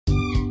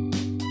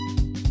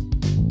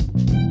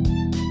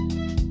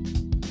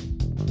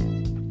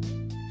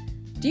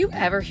Do you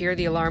ever hear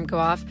the alarm go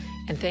off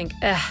and think,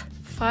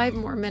 5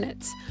 more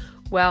minutes?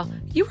 Well,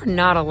 you are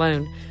not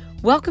alone.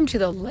 Welcome to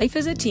the Life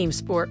as a Team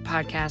Sport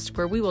podcast,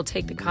 where we will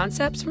take the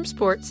concepts from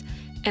sports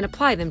and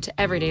apply them to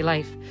everyday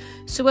life.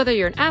 So whether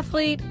you're an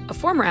athlete, a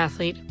former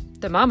athlete,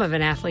 the mom of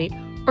an athlete,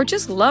 or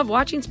just love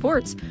watching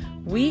sports,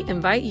 we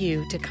invite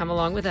you to come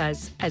along with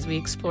us as we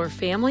explore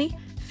family,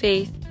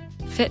 faith,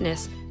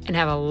 fitness, and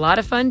have a lot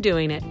of fun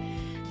doing it.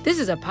 This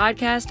is a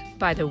podcast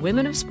by the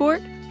women of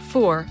sport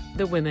for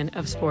the women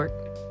of sport.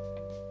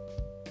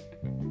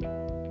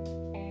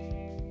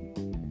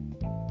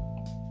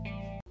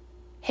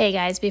 Hey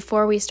guys,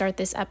 before we start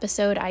this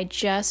episode, I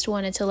just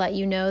wanted to let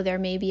you know there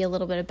may be a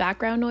little bit of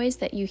background noise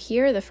that you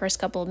hear the first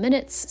couple of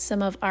minutes.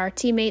 Some of our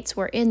teammates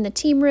were in the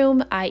team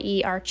room,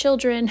 i.e. our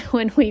children,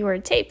 when we were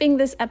taping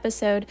this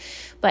episode,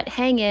 but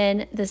hang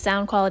in, the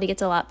sound quality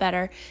gets a lot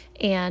better,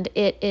 and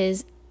it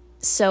is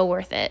so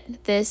worth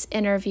it. This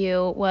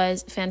interview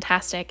was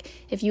fantastic.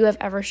 If you have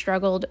ever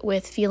struggled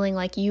with feeling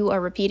like you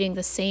are repeating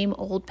the same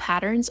old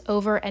patterns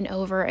over and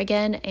over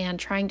again and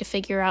trying to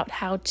figure out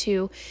how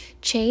to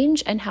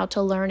change and how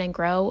to learn and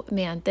grow,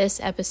 man, this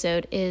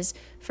episode is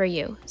for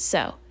you.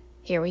 So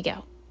here we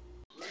go.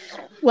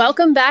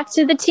 Welcome back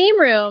to the team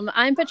room.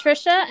 I'm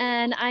Patricia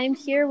and I'm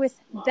here with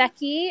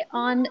Becky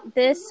on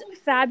this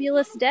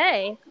fabulous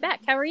day.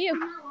 Beck, how are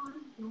you?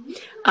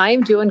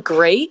 I'm doing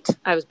great.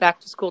 I was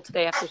back to school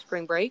today after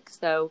spring break,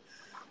 so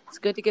it's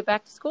good to get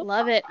back to school.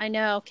 Love it. I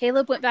know.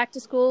 Caleb went back to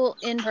school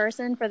in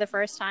person for the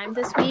first time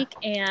this week,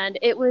 and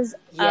it was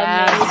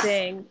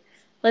amazing.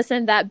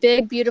 Listen, that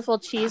big, beautiful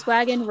cheese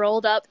wagon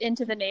rolled up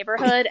into the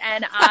neighborhood,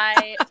 and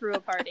I threw a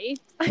party.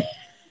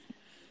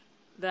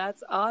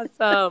 That's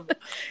awesome.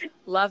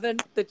 Loving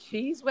the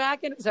cheese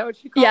wagon. Is that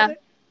what you call it?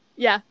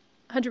 Yeah,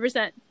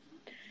 100%.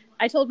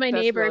 I told my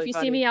neighbor, really if you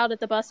funny. see me out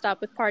at the bus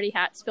stop with party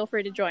hats, feel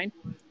free to join.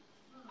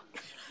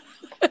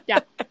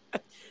 Yeah.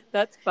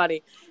 That's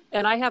funny.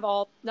 And I have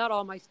not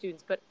all my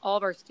students, but all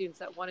of our students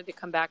that wanted to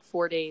come back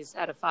 4 days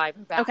out of 5 are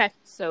back. Okay.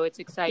 So it's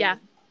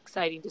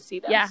exciting to see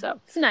them. Yeah, So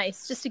it's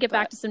nice just to get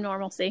back to some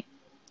normalcy.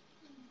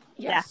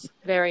 yes,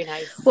 very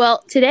nice.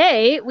 Well,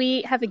 today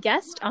we have a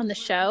guest on the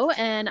show,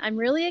 and I'm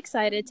really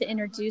excited to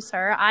introduce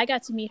her. I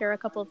got to meet her a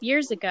couple of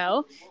years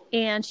ago,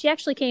 and she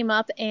actually came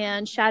up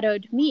and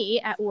shadowed me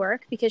at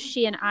work because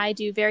she and I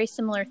do very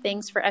similar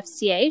things for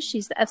FCA.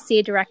 She's the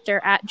FCA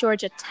director at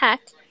Georgia Tech.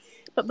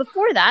 But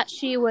before that,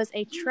 she was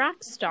a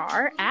track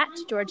star at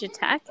Georgia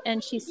Tech,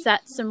 and she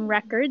set some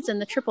records in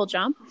the triple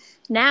jump.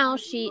 Now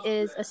she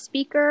is a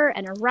speaker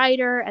and a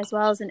writer, as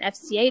well as an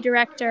FCA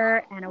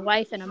director and a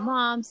wife and a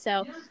mom.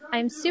 So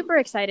I'm super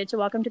excited to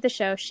welcome to the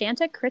show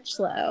Shanta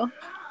Critchlow.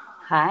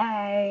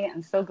 Hi,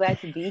 I'm so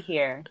glad to be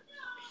here.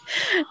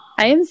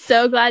 I am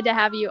so glad to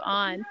have you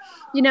on.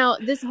 You know,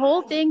 this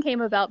whole thing came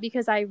about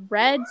because I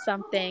read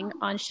something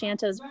on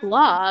Shanta's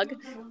blog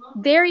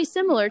very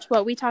similar to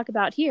what we talk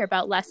about here,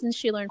 about lessons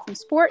she learned from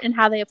sport and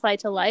how they apply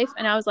to life.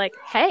 And I was like,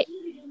 hey,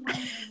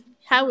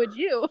 how would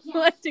you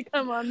like to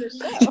come on the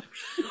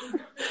show?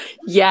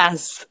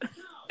 Yes.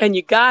 And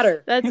you got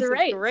her. That's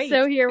right. Great.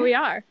 So here we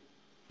are.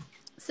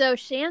 So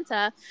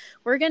Shanta,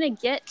 we're going to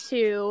get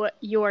to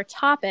your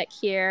topic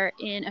here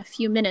in a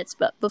few minutes.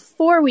 But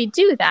before we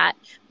do that,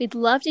 we'd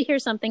love to hear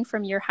something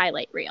from your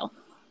highlight reel.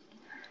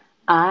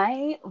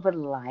 I would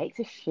like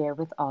to share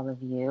with all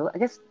of you, I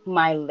guess,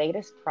 my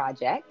latest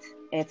project.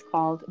 It's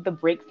called The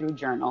Breakthrough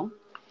Journal.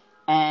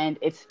 And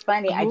it's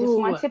funny. Ooh. I just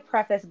want to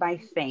preface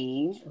by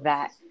saying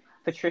that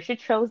Patricia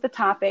chose the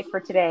topic for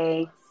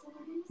today.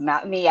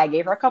 Not me. I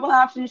gave her a couple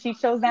options. She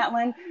chose that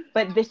one.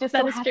 But this just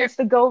so happens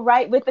to go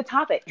right with the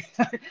topic.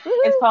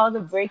 It's called The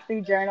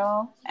Breakthrough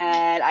Journal.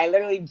 And I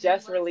literally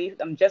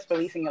I'm just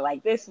releasing it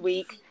like this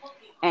week.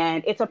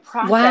 And it's a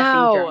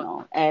processing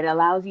journal. It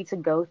allows you to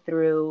go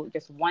through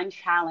just one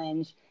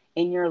challenge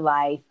in your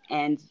life.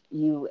 And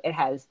it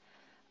has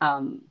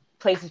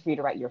places for you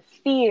to write your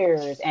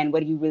fears and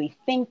what are you really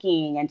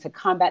thinking, and to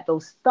combat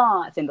those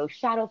thoughts and those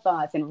shadow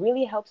thoughts, and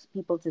really helps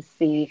people to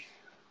see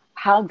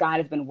how God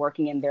has been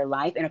working in their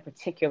life in a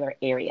particular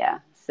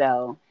area.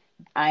 So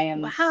I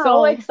am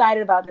so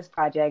excited about this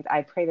project.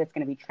 I pray that it's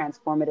going to be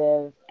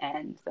transformative.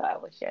 And so I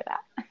will share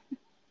that.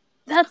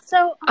 That's so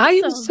awesome. I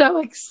am so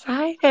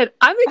excited.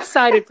 I'm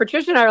excited.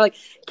 Patricia and I are like,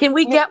 can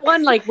we get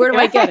one? Like, where do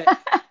I get it?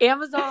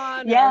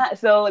 Amazon? Yeah.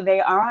 So they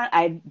are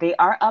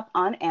up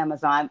on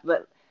Amazon,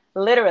 but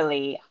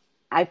literally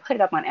I put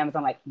it up on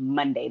Amazon like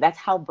Monday. That's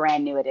how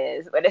brand new it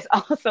is. But it's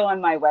also on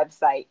my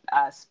website,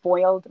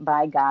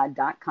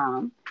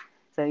 spoiledbygod.com.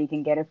 So you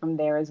can get it from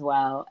there as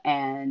well.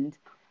 And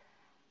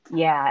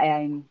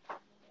yeah,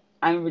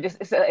 I'm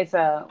just,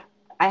 I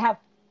have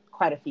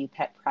quite a few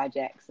pet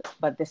projects,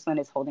 but this one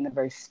is holding a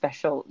very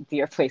special,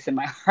 dear place in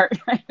my heart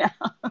right now.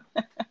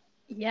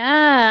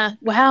 Yeah.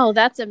 Wow.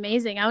 That's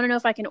amazing. I want to know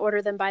if I can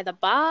order them by the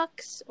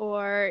box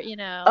or,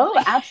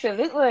 Oh,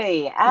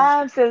 absolutely.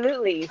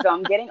 Absolutely. So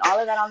I'm getting all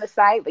of that on the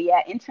site. But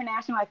yeah,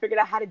 international, I figured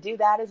out how to do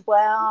that as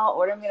well.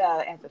 Order them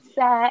as a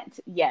set.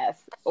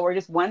 Yes. Or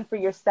just one for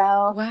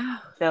yourself. Wow.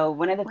 So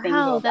one of the things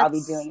I'll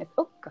be doing is,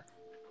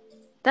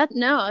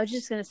 I was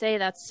just going to say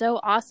that's so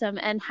awesome,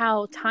 and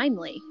how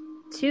timely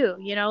too.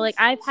 Like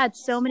I've had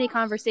so many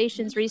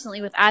conversations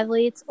recently with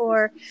athletes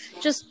or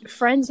just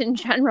friends in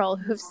general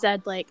who've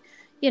said like,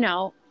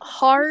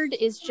 hard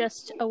is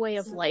just a way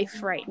of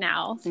life right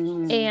now.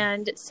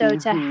 And so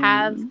to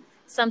have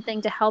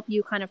something to help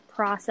you kind of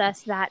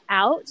process that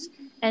out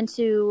and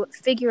to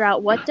figure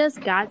out what does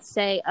God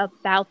say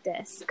about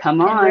this?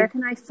 Come on. And where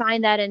can I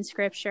find that in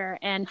scripture?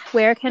 And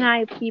where can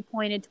I be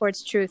pointed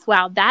towards truth?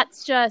 Wow,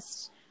 that's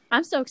just,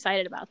 I'm so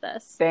excited about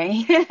this.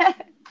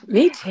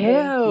 Me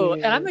too.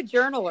 And I'm a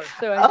journaler.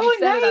 So as you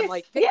said, nice. I'm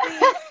like, pick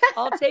me,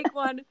 I'll take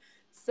one.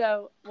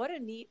 So what a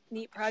neat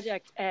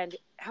project, and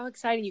how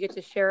exciting you get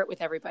to share it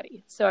with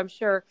everybody. So I'm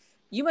sure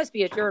you must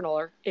be a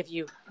journaler if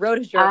you wrote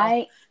a journal.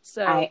 I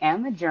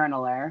am a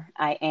journaler.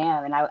 I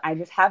am. And I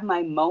just have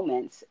my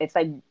moments. It's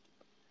like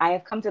I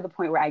have come to the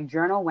point where I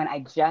journal when I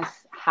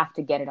just have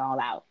to get it all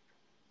out.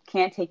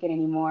 Can't take it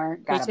anymore.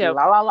 Gotta be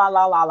la, la, la,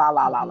 la, la, la,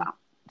 la, la, la.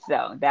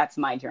 So that's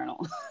my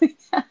journal.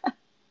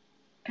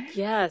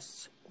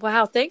 Yes.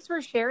 Wow. Thanks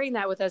for sharing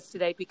that with us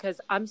today, because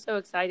I'm so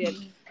excited.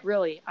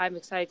 Really, I'm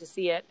excited to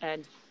see it,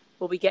 and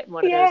we'll be getting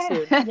one of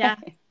those soon. Yeah.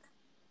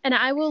 And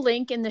I will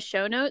link in the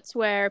show notes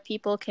where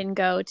people can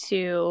go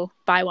to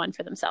buy one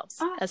for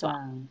themselves as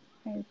well.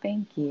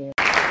 Thank you.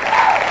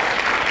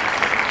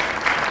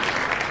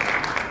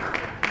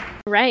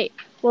 Right.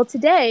 Well,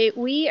 today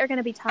we are going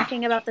to be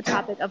talking about the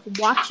topic of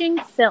watching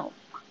film,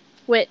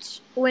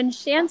 which when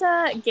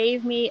Shanta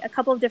gave me a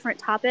couple of different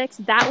topics,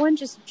 that one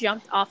just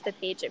jumped off the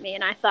page at me.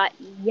 And I thought,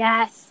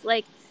 yes,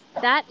 like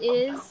that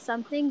is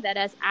something that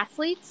as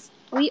athletes,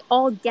 we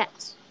all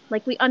get.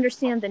 Like we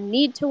understand the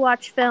need to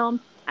watch film.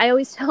 I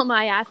always tell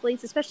my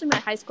athletes, especially my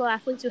high school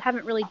athletes who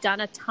haven't really done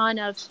a ton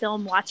of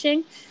film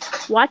watching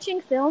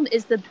film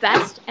is the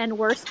best and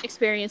worst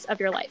experience of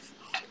your life,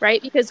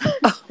 right? Because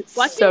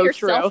watching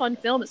yourself on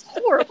film is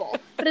horrible.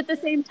 But at the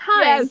same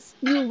time,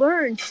 you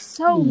learn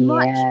so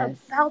much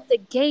about the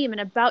game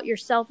and about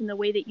yourself and the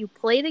way that you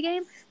play the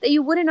game that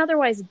you wouldn't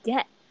otherwise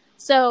get.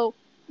 So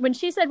when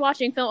she said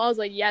watching film, I was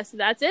like, yes,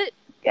 that's it.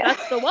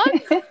 That's the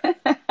one.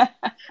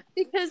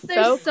 Because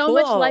there's so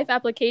much life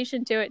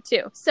application to it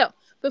too. So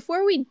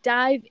before we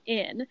dive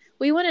in,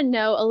 we want to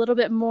know a little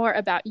bit more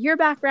about your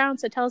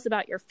background. So tell us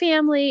about your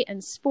family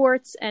and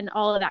sports and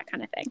all of that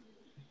kind of thing.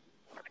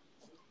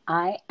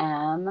 I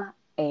am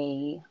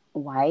a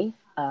wife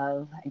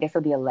of, I guess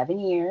it'll be 11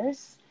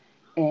 years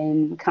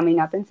coming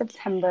up in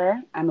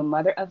September. I'm a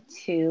mother of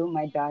 2.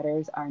 My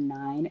daughters are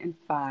 9 and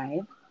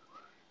 5.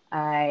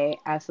 I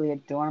absolutely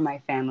adore my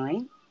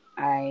family.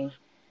 I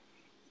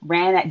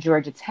ran at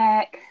Georgia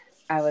Tech.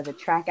 I was a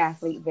track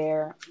athlete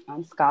there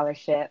on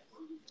scholarship.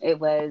 It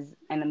was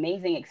an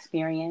amazing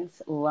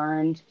experience.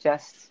 Learned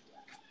just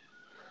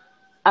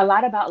a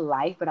lot about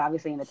life, but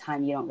obviously in the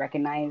time you don't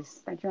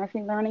recognize that you're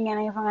actually learning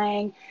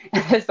anything.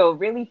 So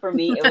really for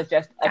me, it was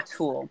just a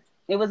tool.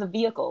 It was a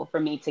vehicle for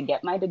me to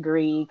get my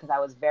degree because I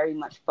was very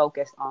much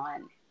focused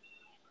on,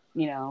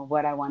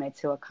 what I wanted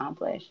to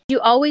accomplish. Did you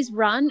always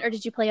run or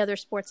did you play other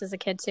sports as a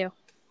kid too?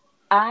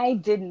 I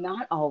did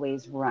not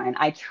always run.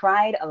 I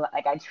tried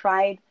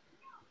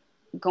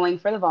going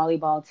for the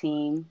volleyball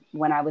team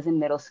when I was in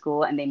middle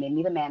school and they made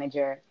me the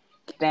manager.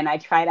 Then I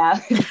tried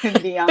out to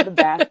be on the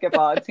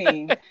basketball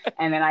team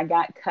and then I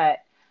got cut.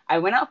 I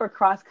went out for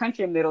cross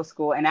country in middle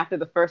school and after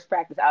the first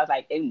practice, I was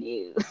like, oh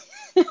no.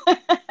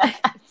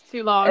 It's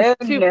too long, far.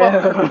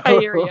 I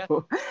hear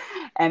you.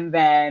 And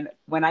then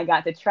when I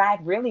got to track,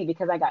 really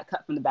because I got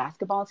cut from the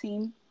basketball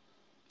team,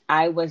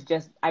 I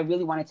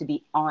really wanted to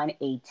be on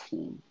a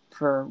team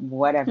for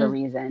whatever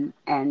reason.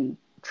 And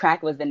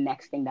track was the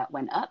next thing that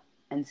went up.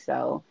 And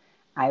so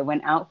I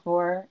went out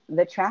for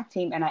the track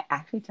team and I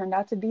actually turned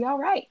out to be all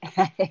right.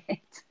 It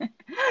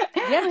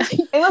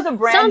was a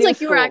brand Sounds new like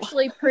school. You were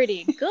actually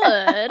pretty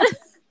good.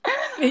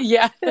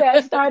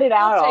 I started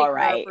out all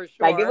right. For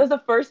sure. Like it was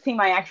the first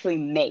team I actually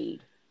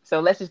made. So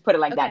let's just put it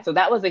like that. So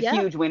that was a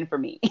huge win for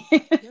me.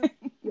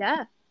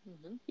 Yeah.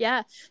 Mm-hmm.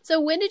 Yeah.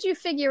 So when did you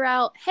figure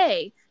out,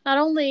 hey, not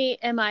only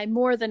am I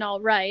more than all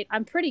right,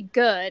 I'm pretty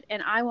good,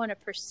 and I want to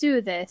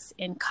pursue this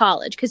in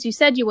college? Because you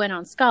said you went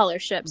on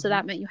scholarship, so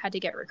that meant you had to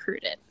get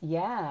recruited.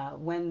 Yeah.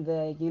 When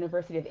the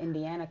University of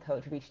Indiana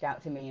coach reached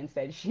out to me and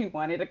said she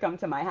wanted to come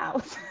to my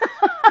house.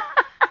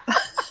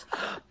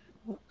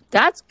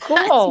 That's cool.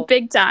 That's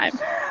big time.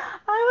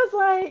 I was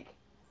like,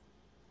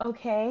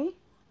 okay.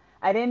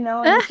 I didn't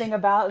know anything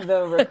about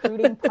the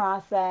recruiting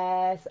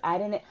process.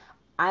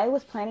 I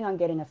was planning on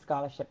getting a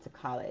scholarship to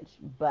college,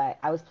 but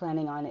I was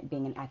planning on it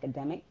being an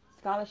academic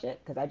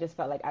scholarship because I just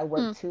felt like I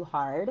worked too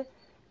hard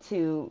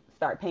to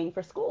start paying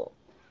for school.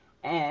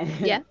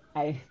 And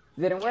I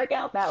didn't work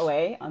out that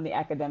way on the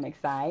academic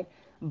side,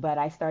 but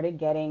I started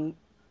getting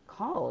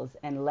calls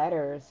and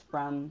letters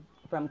from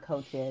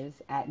coaches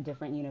at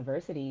different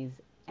universities,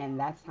 and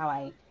that's how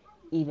I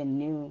even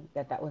knew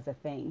that was a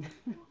thing.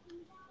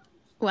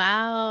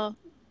 Wow.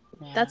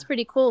 Yeah. That's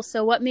pretty cool.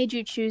 So what made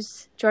you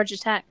choose Georgia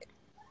Tech?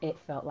 It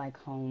felt like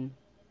home.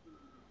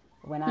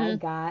 When I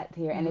got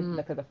here, and it's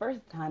because the first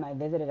time I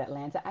visited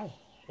Atlanta, I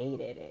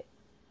hated it.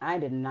 I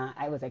did not.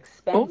 I was Oh,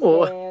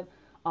 expensive.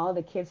 All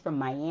the kids from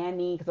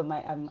Miami, because of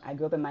I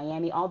grew up in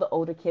Miami. All the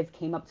older kids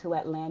came up to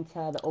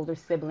Atlanta. The older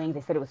siblings,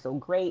 they said it was so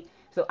great.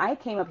 So I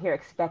came up here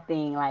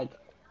expecting like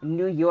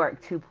New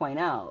York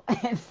 2.0.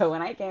 And so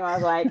when I came, I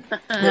was like,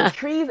 there's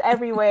trees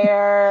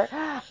everywhere.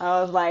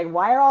 I was like,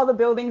 why are all the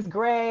buildings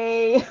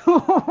gray?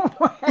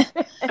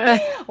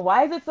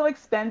 Why is it so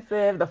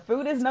expensive? The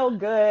food is no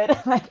good.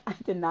 Like, I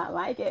did not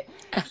like it.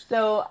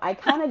 So I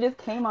kind of just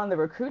came on the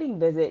recruiting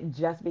visit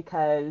just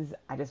because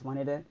I just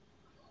wanted to,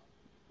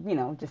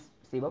 just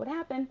see what would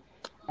happen.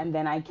 And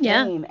then I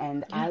Yeah. came,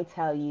 and I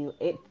tell you,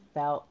 it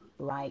felt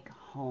like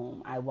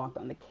home. I walked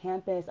on the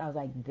campus. I was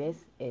like,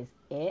 this is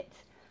it.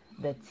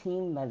 The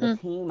team,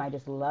 I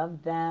just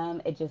loved them.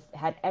 It just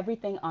had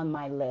everything on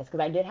my list,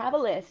 because I did have a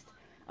list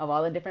of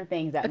all the different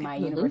things that Okay. my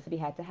university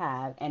had to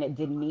have, and it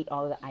did meet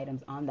all of the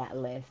items on that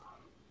list,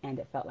 and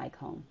it felt like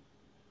home.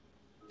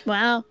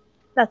 Wow.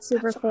 That's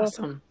super cool.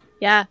 awesome.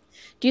 Yeah.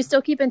 Do you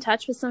still keep in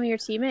touch with some of your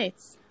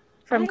teammates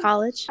from I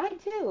college? I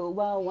do.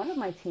 Well, one of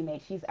my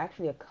teammates, she's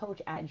actually a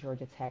coach at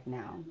Georgia Tech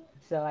now.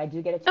 So I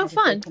do get a chance to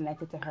stay Fun.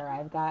 connected to her.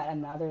 I've got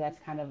another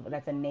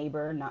that's a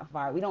neighbor, not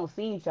far. We don't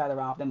see each other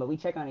often, but we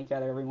check on each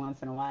other every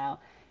once in a while,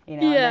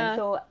 and then Yeah.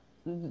 so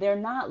they're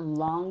not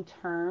long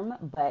term,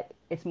 but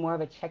it's more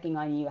of a checking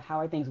on you. How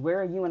are things? Where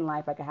are you in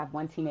life? Like, I have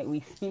one teammate, we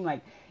seem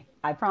like,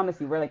 I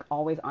promise you, we're like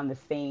always in the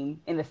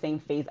same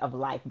phase of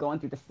life, going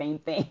through the same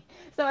thing.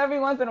 So every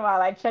once in a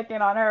while, I check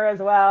in on her as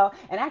well.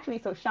 And actually,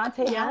 so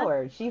Shantae Yeah.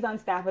 Howard, she's on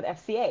staff with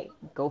FCA.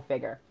 Go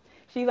figure.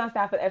 She's on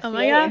staff with Oh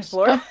my FCA in gosh.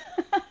 Florida.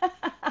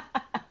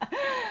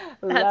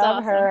 That's Love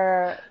awesome.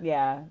 her.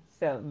 Yeah.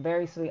 So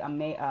very sweet,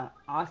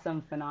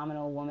 awesome,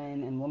 phenomenal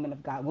woman, and woman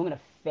of God, woman of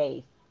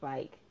faith.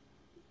 Like,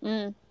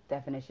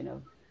 definition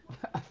of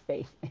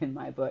faith in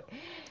my book.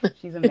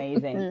 She's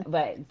amazing.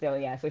 But so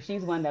yeah, so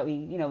she's one that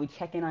we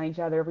check in on each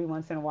other every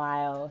once in a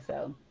while.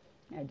 So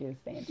I do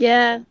stay in touch.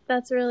 Yeah,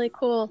 that's really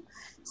cool.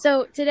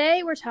 So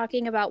today we're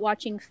talking about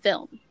watching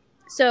film.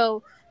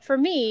 So for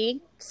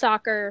me,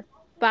 soccer,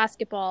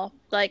 basketball,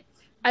 like,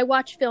 I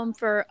watch film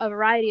for a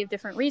variety of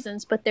different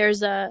reasons, but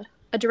there's a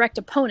direct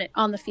opponent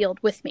on the field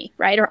with me,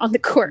 right? Or on the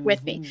court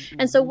with me.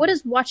 And so what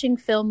does watching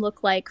film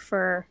look like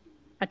for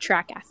a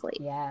track athlete?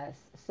 Yes.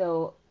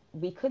 So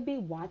we could be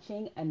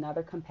watching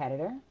another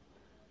competitor,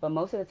 but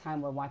most of the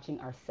time we're watching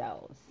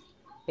ourselves.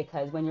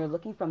 Because when you're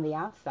looking from the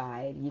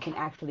outside, you can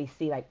actually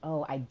see, like,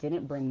 oh, I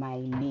didn't bring my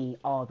knee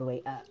all the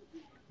way up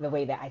the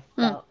way that I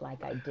felt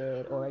like I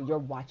did, or you're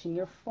watching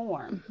your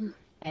form.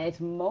 And it's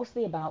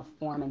mostly about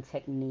form and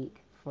technique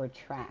for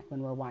track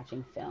when we're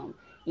watching film.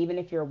 Even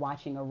if you're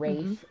watching a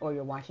race or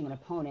you're watching an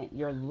opponent,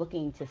 you're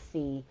looking to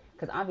see,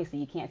 because obviously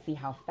you can't see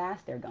how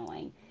fast they're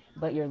going,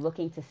 but you're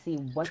looking to see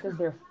what does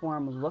their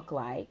form look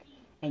like,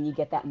 and you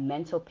get that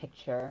mental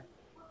picture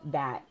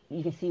that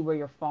you can see where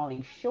you're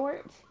falling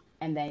short,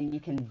 and then you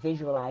can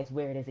visualize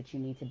where it is that you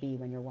need to be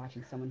when you're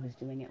watching someone who's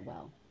doing it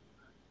well.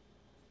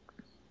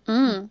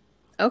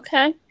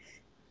 Okay.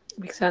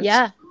 Makes sense.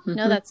 Yeah.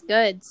 No, that's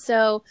good.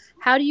 So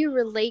how do you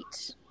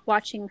relate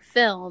watching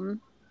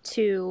film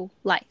to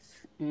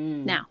life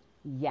now?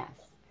 Yes.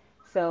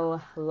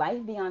 So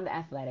life beyond the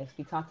athletics,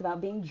 we talked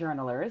about being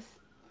journalers,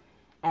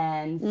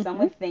 and some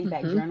would think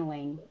that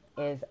journaling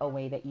is a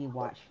way that you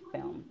watch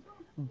film,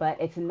 but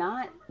it's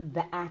not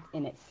the act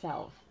in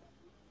itself.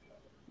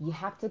 You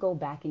have to go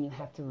back and you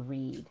have to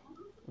read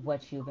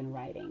what you've been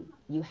writing.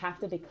 You have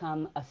to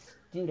become a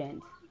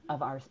student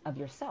of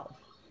yourself.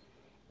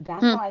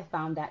 That's how I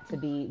found that to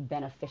be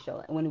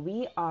beneficial. When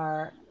we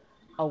are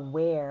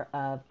aware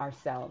of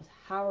ourselves,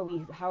 how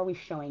are we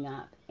showing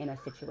up in a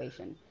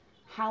situation?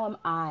 How am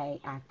I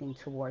acting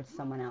towards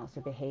someone else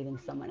or behaving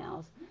someone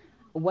else?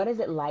 What is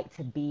it like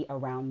to be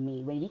around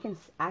me? When you can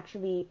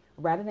actually,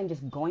 rather than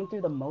just going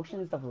through the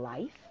motions of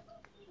life,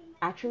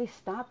 actually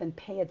stop and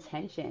pay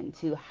attention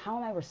to how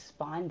am I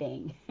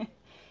responding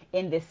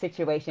in this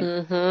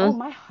situation. Oh,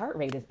 my heart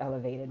rate is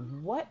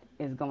elevated. What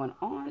is going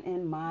on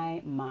in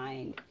my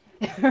mind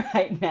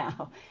right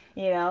now?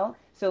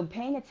 So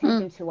paying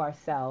attention to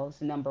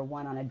ourselves, number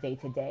one, on a day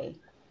to day.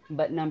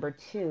 But number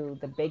two,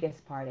 the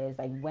biggest part is,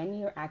 like, when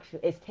you're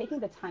actually, it's taking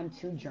the time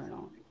to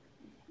journal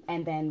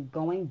and then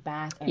going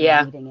back and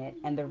reading it.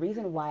 And the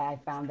reason why I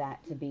found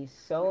that to be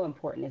so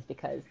important is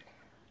because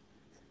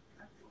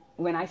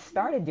when I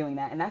started doing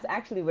that, and that's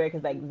actually weird,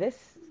 because like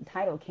this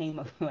title came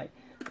up like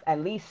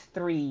at least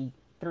three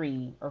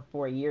or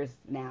 4 years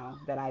now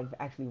that I've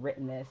actually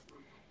written this.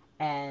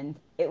 And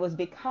it was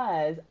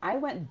because I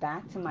went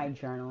back to my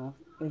journal.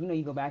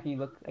 You go back and you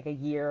look like a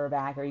year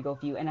back, or you go a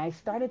few, and I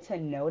started to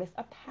notice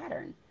a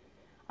pattern.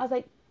 I was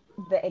like,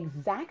 the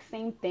exact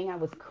same thing I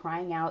was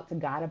crying out to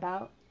God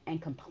about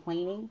and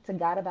complaining to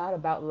God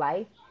about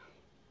life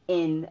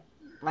in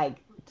like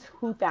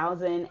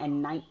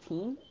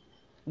 2019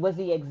 was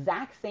the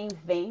exact same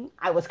thing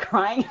I was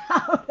crying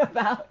out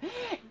about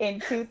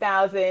in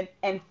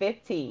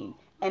 2015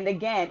 and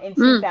again in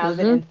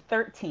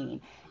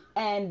 2013.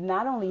 And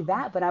not only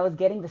that, but I was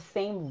getting the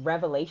same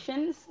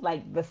revelations,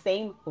 like the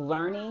same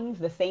learnings,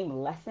 the same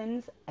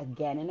lessons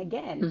again and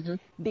again,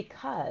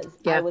 because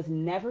I Yeah. was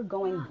never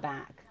going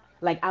back.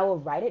 Like I will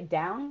write it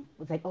down.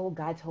 It's like, oh,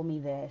 God told me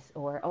this,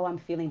 or oh, I'm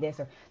feeling this,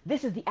 or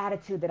this is the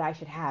attitude that I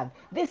should have.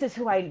 This is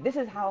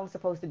how I'm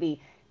supposed to be.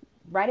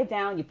 Write it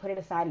down, you put it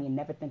aside, and you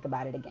never think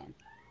about it again.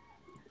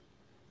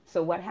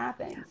 So what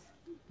happens?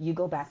 You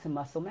go back to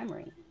muscle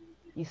memory.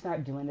 You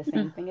start doing the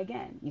same thing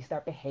again. You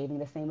start behaving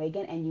the same way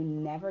again, and you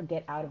never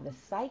get out of the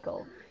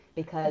cycle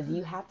because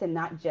you have to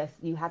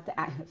you have to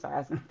act, sorry, I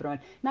was going to throw in,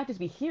 not just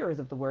be hearers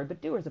of the word,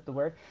 but doers of the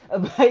word.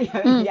 But you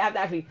have to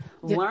actually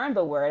learn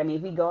the word. I mean,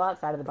 if we go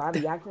outside of the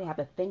Bible, you actually have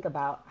to think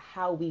about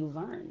how we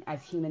learn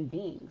as human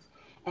beings.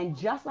 And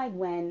just like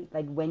when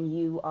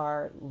you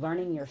are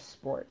learning your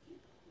sport,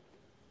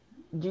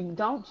 you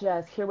don't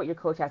just hear what your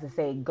coach has to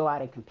say, go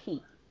out and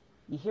compete.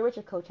 You hear what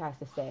your coach has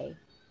to say,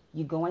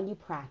 you go and you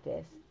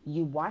practice,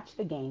 you watch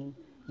the game,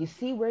 you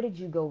see where did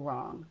you go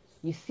wrong,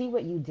 you see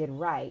what you did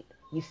right,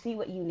 you see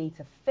what you need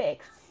to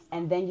fix,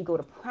 and then you go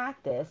to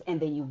practice and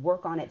then you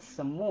work on it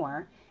some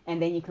more, and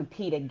then you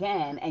compete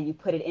again and you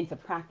put it into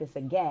practice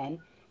again,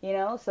 you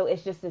know? So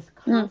it's just this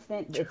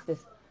constant, it's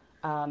this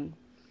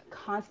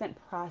constant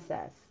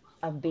process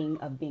of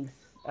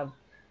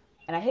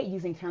and I hate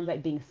using terms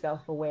like being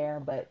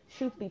self-aware, but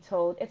truth be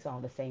told, it's all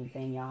the same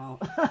thing, y'all.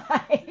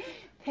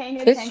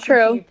 It's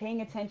true. Paying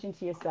attention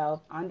to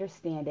yourself,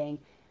 understanding,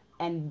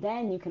 and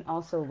then you can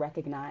also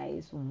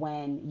recognize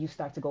when you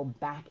start to go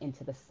back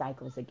into the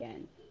cycles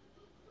again.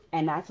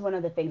 And that's one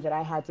of the things that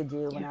I had to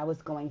do when I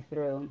was going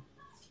through,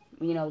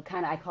 you know,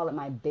 kind of, I call it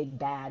my big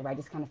bad, where I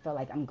just kind of felt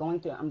like I'm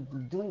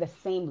doing the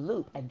same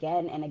loop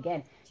again and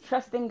again,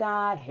 trusting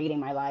God, hating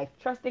my life,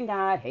 trusting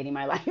God, hating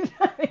my life.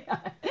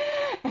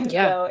 And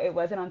so it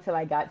wasn't until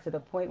I got to the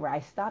point where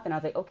I stopped and I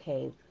was like,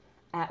 okay,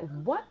 at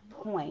what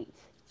point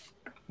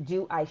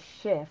do I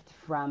shift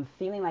from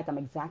feeling like I'm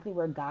exactly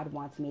where God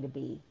wants me to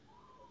be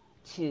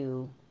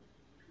to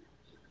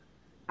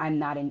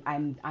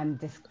I'm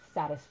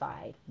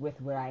dissatisfied with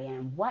where I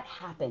am? What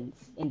happens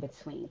in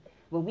between?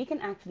 When we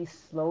can actually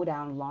slow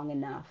down long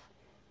enough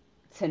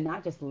to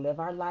not just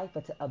live our life,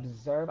 but to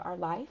observe our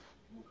life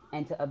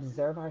and to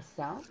observe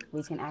ourselves,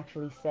 we can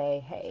actually say,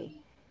 hey,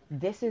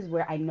 this is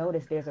where I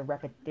notice there's a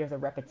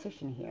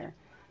repetition here.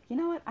 You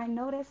know what? I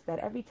noticed that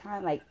every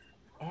time, like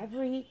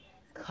every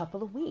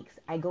couple of weeks,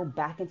 I go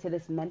back into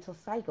this mental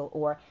cycle,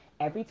 or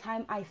every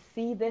time I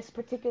see this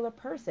particular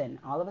person,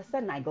 all of a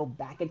sudden I go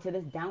back into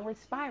this downward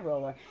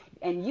spiral,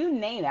 and you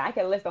name it. I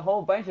can list a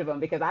whole bunch of them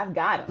because I've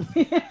got them.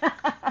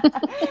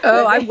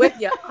 Oh, I'm with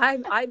you.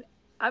 I'm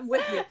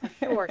with you for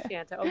sure,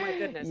 Shanta. Oh my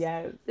goodness.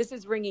 Yes. This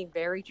is ringing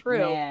very true.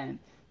 Man.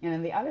 And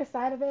then the other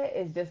side of it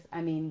is just,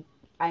 I mean,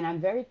 and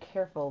I'm very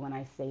careful when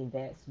I say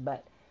this,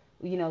 but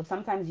you know,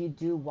 sometimes you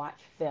do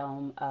watch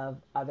film of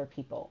other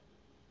people,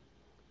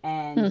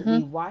 and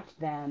we watch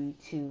them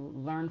to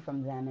learn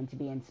from them and to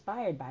be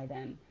inspired by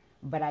them.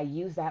 But I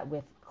use that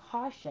with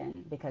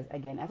caution because,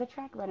 again, as a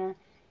track runner,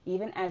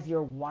 even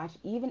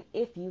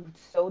if you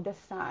so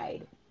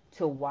decide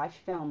to watch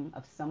film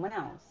of someone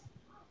else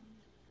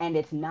and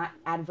it's not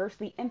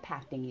adversely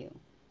impacting you,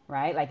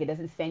 right? Like it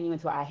doesn't send you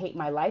into a I hate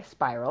my life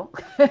spiral.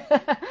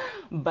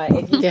 But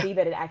if you see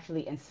that it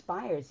actually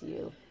inspires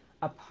you,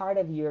 a part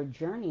of your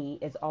journey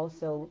is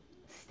also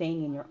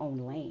staying in your own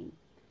lane.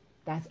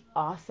 That's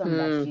awesome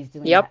that she's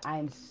doing that. I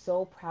am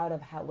so proud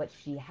of what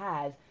she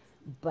has,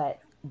 but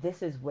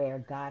this is where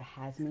God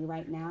has me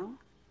right now,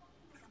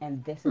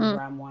 and this is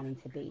where I'm wanting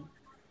to be.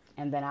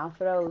 And then I'll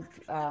throw,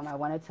 I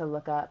wanted to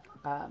look up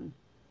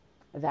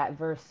that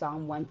verse,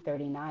 Psalm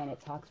 139. It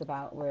talks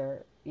about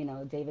where, you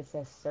know, David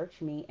says,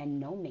 search me and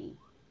know me.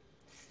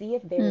 See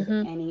if there's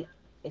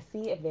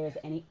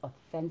any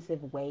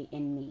offensive way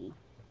in me,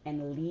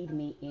 and lead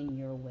me in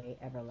your way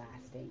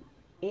everlasting.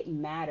 It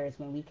matters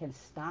when we can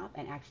stop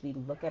and actually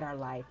look at our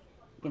life.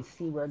 You can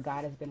see where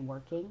God has been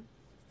working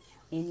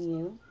in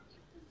you,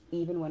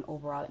 even when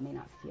overall it may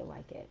not feel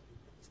like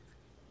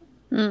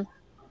it.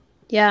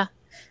 Yeah,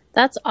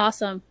 that's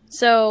awesome.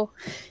 So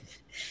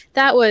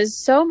that was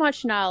so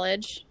much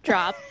knowledge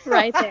drop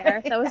right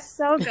there. That was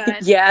so good.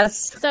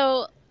 Yes.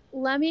 So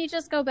let me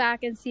just go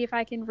back and see if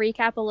I can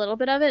recap a little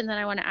bit of it, and then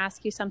I want to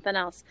ask you something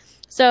else.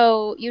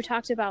 So you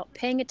talked about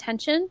paying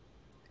attention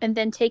and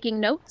then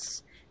taking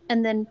notes,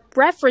 and then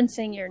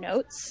referencing your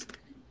notes,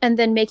 and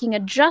then making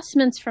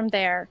adjustments from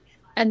there,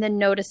 and then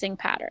noticing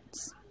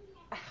patterns.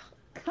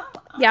 Come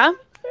on. Yeah?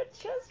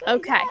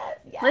 Okay.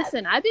 Yes.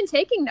 Listen, I've been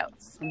taking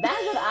notes.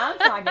 That's what I'm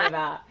talking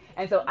about.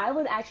 And so I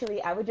would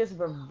just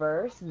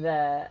reverse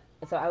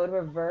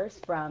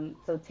from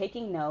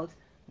taking notes,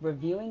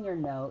 reviewing your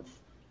notes,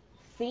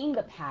 seeing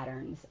the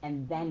patterns,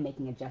 and then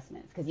making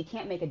adjustments. Because you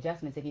can't make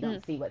adjustments if you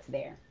don't see what's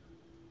there.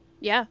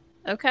 Yeah.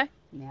 Okay.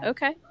 Yeah.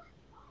 Okay.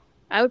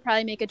 I would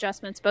probably make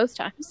adjustments both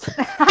times.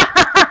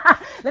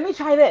 Let me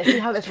try this. See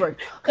how this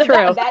works.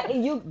 True.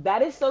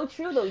 That is so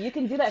true, though. You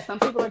can do that. Some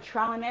people are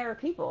trial and error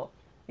people.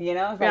 You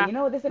know, it's like, you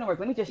know what, this didn't work.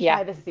 Let me just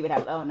try this and see what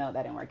happens. Oh, no,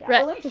 that didn't work out.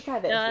 Right. Oh, let me just try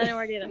this. No, that didn't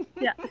work either.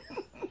 Yeah.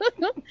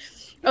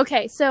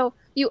 Okay, so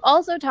you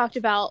also talked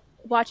about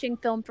watching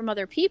film from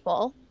other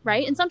people,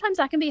 right? And sometimes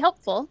that can be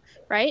helpful,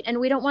 right? And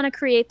we don't want to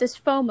create this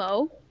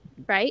FOMO,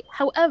 right?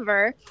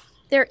 However,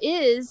 there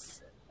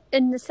is a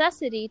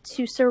necessity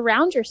to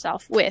surround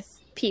yourself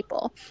with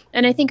people.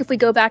 And I think if we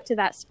go back to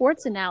that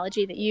sports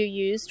analogy that you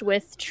used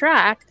with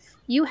track,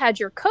 you had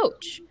your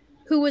coach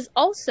who was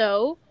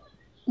also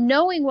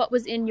knowing what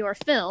was in your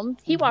film.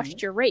 He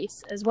watched your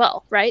race as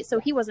well, right? So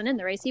he wasn't in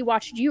the race. He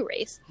watched you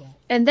race.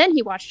 And then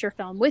he watched your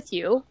film with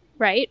you,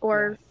 right?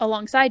 Or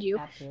alongside you.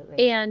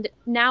 Absolutely. And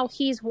now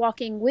he's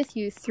walking with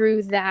you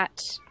through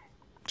that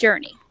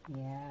journey,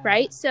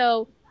 right?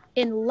 So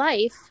in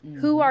life,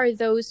 who are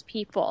those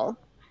people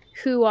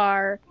who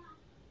are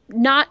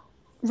not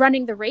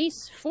running the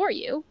race for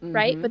you,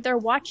 right? But they're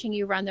watching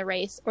you run the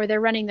race, or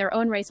they're running their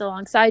own race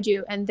alongside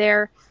you, and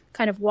they're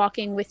kind of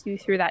walking with you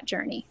through that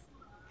journey.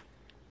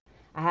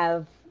 I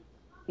have,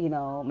 you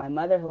know, my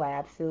mother, who I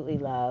absolutely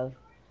love,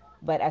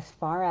 but as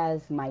far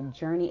as my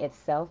journey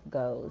itself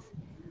goes,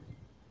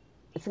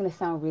 it's going to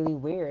sound really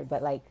weird,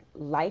 but like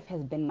life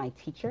has been my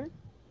teacher,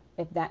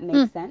 if that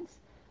makes sense.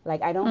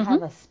 Like I don't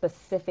have a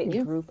specific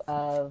group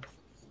of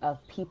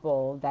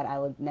people that I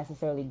would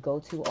necessarily go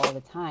to all the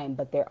time,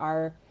 but there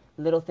are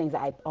little things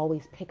that I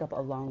always pick up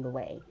along the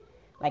way.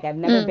 Like I've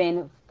never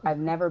been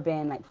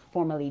like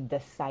formally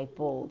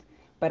discipled,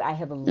 but I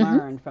have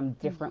learned from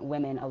different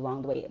women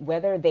along the way,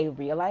 whether they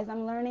realize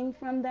I'm learning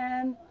from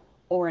them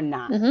or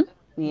not.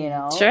 You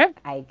know,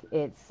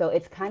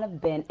 it's kind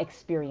of been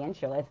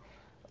experiential. It's,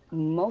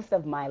 most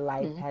of my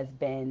life has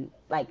been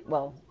like,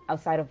 well,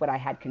 outside of what I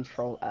had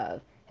control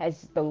of,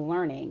 the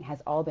learning has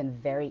all been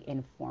very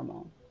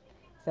informal.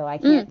 So I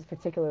can't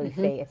particularly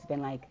say it's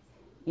been like,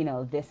 you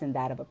know, this and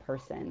that of a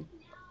person,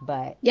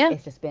 but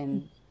it's just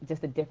been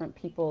just the different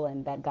people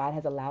and that God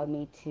has allowed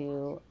me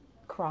to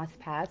cross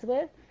paths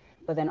with,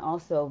 but then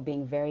also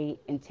being very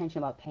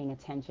intentional about paying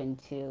attention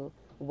to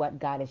what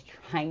God is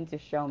trying to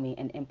show me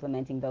and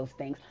implementing those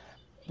things.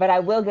 But I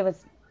will give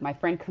us my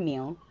friend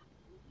Camille,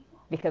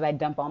 because I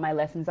dump all my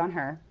lessons on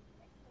her.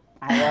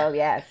 I will,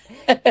 yes.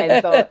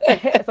 And so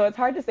it's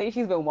hard to say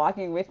she's been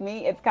walking with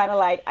me. It's kind of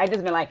like, I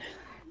just been like,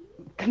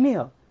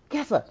 Camille,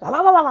 guess what? La,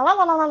 la, la, la, la,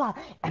 la, la, la.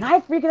 And I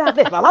figured out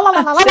this. La, la, la,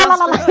 la, la, la,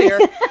 la, la.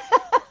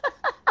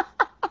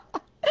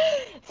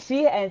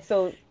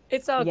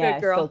 It's all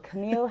good, girl. So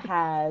Camille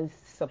has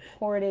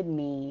supported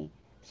me.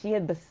 She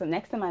had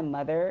next to my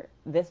mother,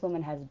 this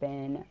woman has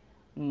been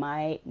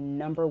my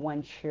number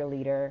one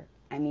cheerleader.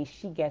 I mean,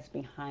 she gets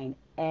behind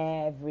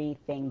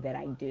everything that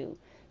I do.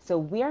 So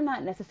we are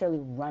not necessarily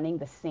running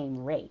the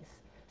same race.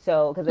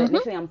 So, because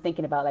initially I'm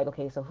thinking about like,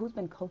 okay, so who's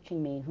been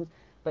coaching me?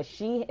 But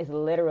she is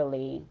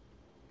literally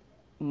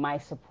my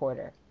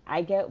supporter.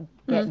 I get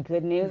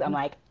good news. I'm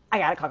like, I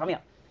gotta call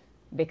Camille,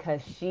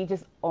 because she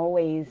just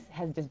always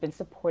has just been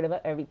supportive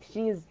of everything.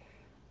 She is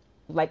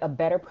like a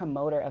better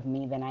promoter of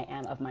me than I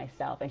am of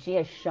myself. And she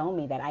has shown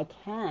me that I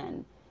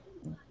can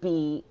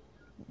be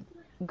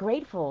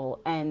grateful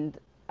and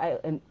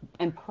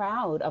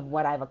proud of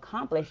what I've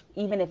accomplished,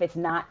 even if it's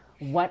not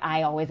what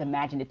I always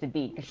imagined it to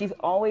be. Because she'll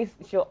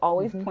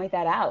always point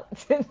that out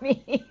to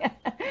me.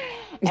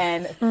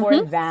 And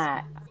for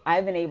that,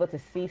 I've been able to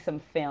see some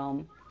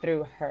film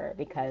through her,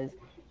 because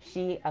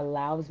she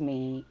allows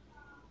me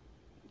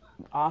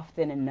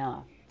often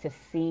enough to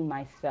see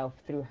myself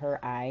through her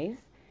eyes.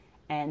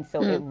 And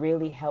so it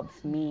really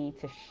helps me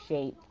to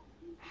shape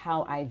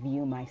how I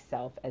view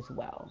myself as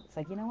well. It's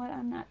like, you know what?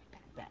 I'm not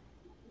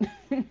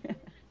bad.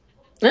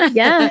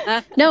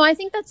 Yeah. No, I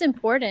think that's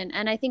important.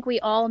 And I think we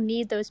all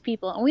need those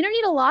people. And we don't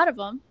need a lot of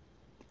them.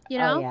 You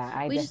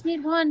know, we just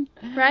need one,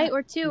 right?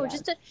 Or two, or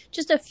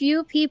just a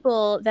few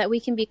people that we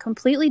can be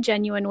completely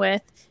genuine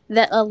with,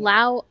 that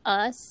allow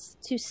us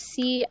to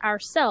see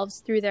ourselves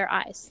through their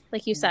eyes.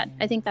 Like you said,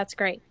 I think that's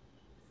great.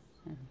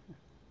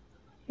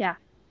 Yeah.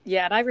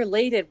 Yeah. And I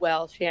related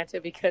well, Shanta,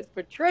 because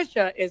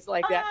Patricia is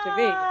like that to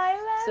me.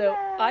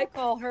 I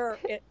call her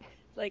at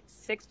like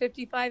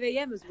 6:55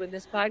 a.m. is when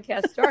this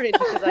podcast started,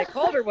 because I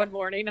called her one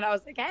morning and I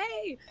was like,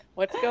 hey,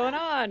 what's going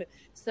on?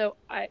 So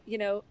I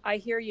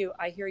hear you.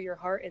 I hear your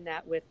heart in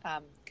that with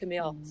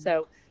Camille.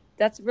 So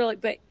that's really,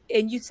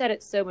 and you said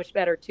it so much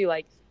better too.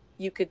 Like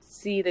you could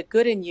see the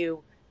good in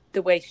you,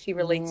 the way she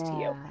relates to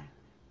you.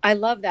 I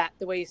love that,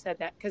 the way you said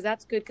that, because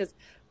that's good. Because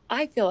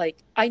I feel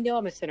like, I know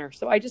I'm a sinner.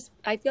 So I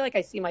feel like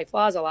I see my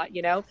flaws a lot,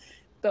 you know,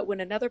 but when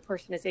another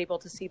person is able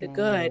to see the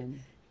good,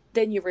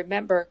 then you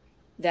remember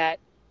that,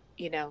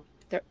 you know,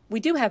 we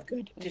do have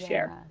good to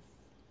share.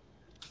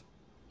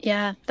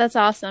 Yeah, that's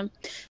awesome.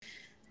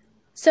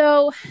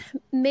 So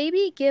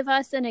maybe give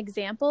us an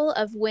example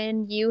of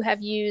when you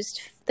have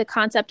used the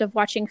concept of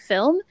watching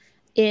film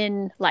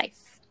in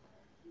life.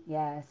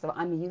 Yeah, so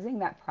I'm using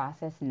that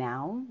process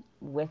now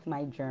with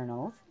my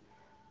journals,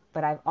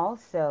 but I've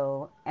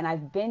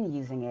been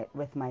using it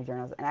with my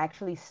journals, and I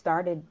actually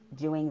started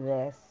doing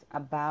this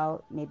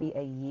about maybe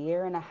a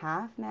year and a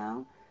half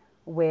now,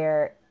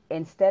 where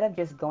instead of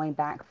just going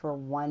back for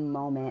one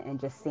moment and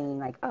just seeing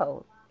like,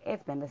 oh,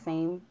 it's been the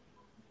same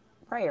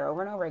prayer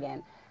over and over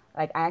again.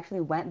 Like, I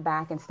actually went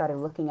back and started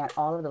looking at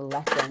all of the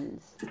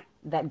lessons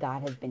that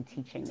God has been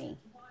teaching me,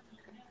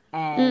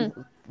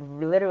 and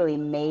literally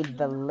made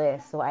the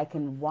list so I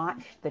can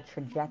watch the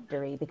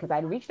trajectory, because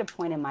I'd reached a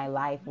point in my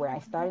life where I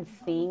started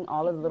seeing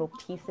all of the little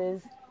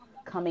pieces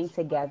coming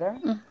together.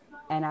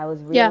 And I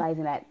was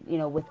realizing that, you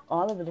know, with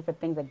all of the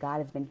different things that God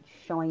has been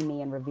showing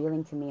me and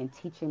revealing to me and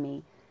teaching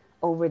me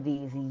over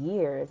these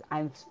years,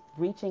 I'm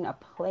reaching a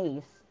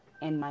place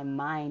in my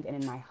mind and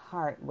in my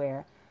heart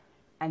where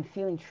I'm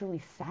feeling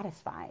truly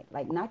satisfied,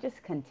 like not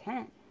just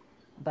content,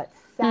 but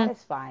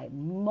satisfied,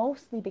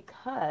 mostly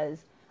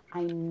because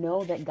I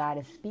know that God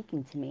is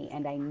speaking to me,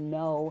 and I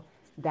know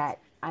that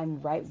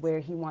I'm right where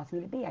he wants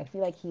me to be. I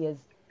feel like he has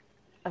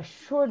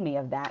assured me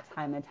of that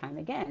time and time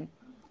again.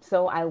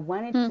 So I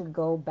wanted to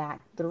go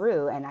back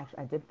through, and I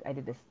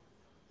did this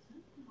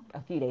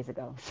a few days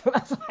ago. So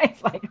that's why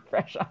it's like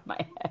fresh off my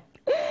head.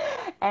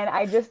 And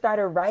I just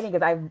started writing,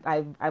 because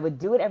I would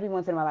do it every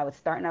once in a while. I would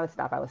start and I would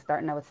stop. I would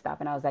start and I would stop.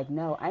 And I was like,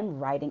 no, I'm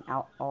writing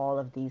out all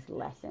of these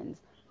lessons,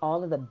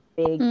 all of the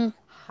big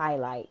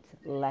highlight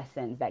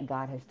lessons that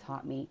God has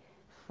taught me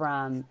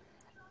from,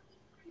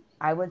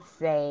 I would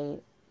say,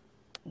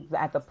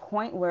 at the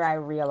point where I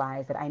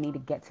realized that I need to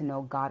get to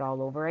know God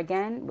all over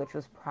again, which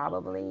was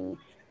probably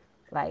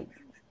like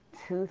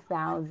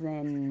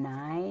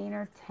 2009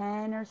 or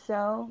 10 or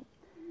so,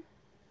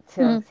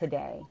 till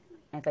today.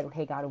 And it's like,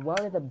 okay, God, what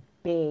are the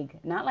big,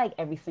 not like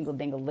every single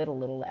thing, a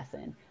little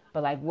lesson,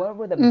 but like, what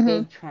were the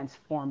big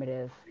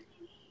transformative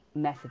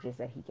messages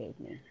that he gave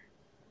me?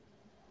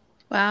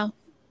 Wow.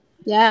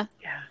 Yeah.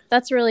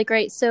 That's really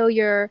great. So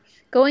you're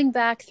going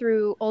back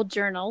through old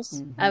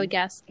journals, I would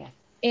guess. Yes.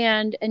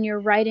 And you're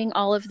writing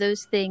all of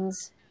those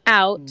things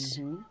out.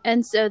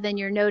 And so then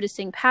you're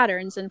noticing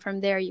patterns, and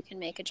from there you can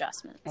make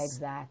adjustments.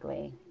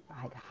 Exactly.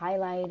 Like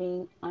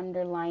highlighting,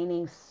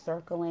 underlining,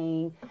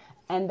 circling,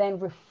 and then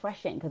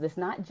refreshing, because it's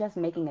not just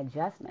making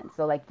adjustments.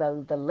 So like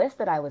the list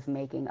that I was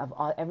making of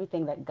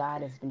everything that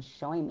God has been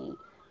showing me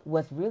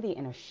was really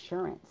an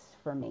assurance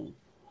for me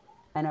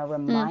and a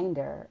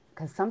reminder,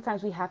 because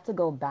sometimes we have to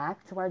go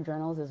back to our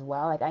journals as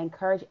well. Like, I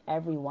encourage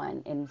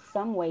everyone in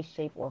some way,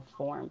 shape, or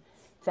form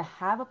to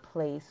have a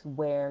place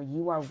where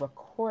you are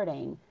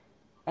recording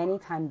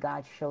anytime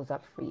God shows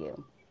up for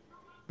you,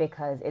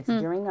 because it's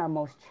during our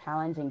most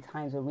challenging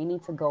times where we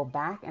need to go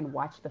back and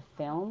watch the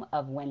film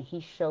of when he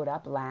showed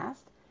up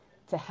last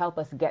to help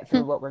us get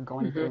through what we're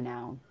going through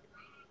now.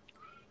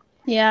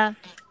 Yeah.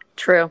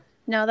 True.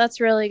 No,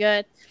 that's really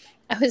good.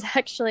 I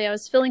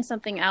was filling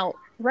something out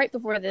right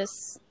before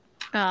this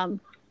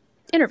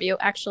interview,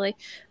 actually,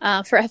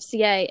 for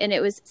FCA, and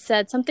it was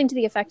said something to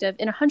the effect of,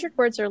 in 100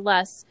 words or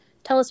less,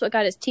 tell us what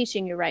God is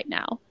teaching you right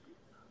now.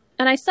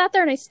 And I sat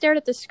there and I stared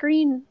at the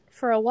screen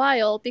for a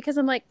while, because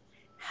I'm like,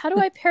 how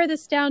do I pare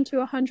this down to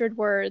 100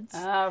 words?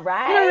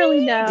 Right. I don't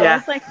really know. Yeah.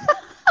 It's like,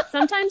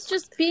 sometimes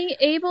just being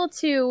able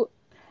to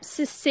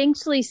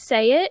succinctly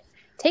say it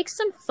takes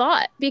some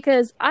thought,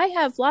 because I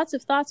have lots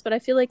of thoughts, but I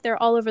feel like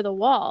they're all over the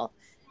wall.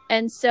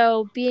 And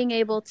so being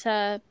able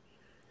to,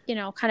 you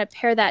know, kind of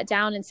pare that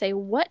down and say,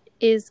 what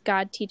is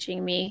God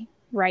teaching me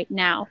right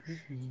now?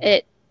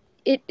 It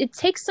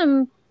takes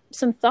some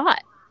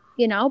thought,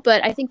 you know,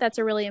 but I think that's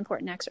a really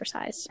important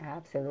exercise.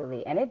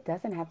 Absolutely. And it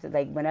doesn't have to,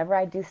 like, whenever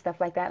I do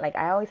stuff like that, like,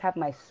 I always have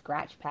my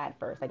scratch pad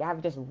first. Like, I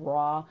have just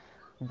raw,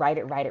 write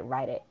it.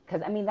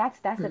 Because, I mean, that's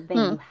the thing.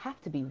 You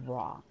have to be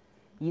raw.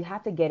 You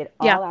have to get it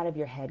all out of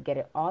your head, get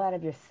it all out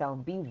of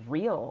yourself, be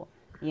real.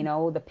 You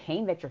know, the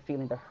pain that you're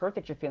feeling, the hurt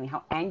that you're feeling,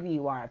 how angry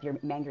you are. If you're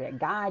angry at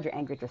God, you're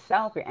angry at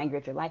yourself, you're angry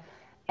at your life.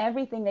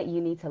 Everything that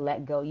you need to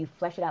let go, you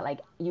flesh it out. Like,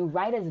 you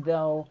write as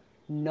though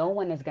no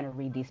one is going to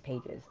read these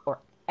pages or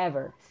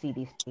ever see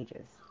these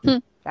pages.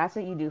 That's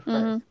what you do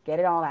first. Get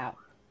it all out.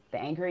 The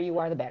angrier you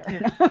are, the better.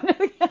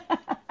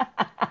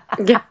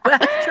 Yeah,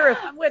 that's true.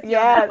 I'm with you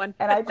on that one.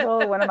 And I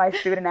told one of my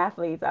student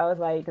athletes, I was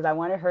like, because I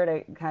wanted her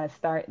to kind of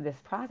start this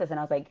process, and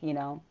I was like, you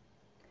know,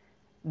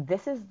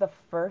 this is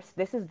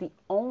the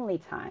only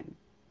time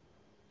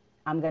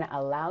I'm going to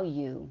allow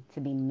you to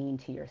be mean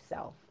to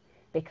yourself.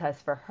 Because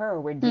for her,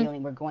 we're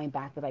going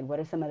back with, like, what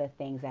are some of the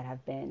things that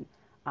have been,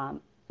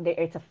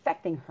 it's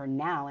affecting her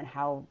now and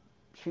how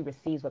she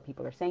receives what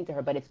people are saying to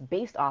her, but it's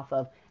based off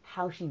of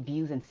how she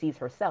views and sees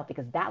herself,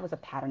 because that was a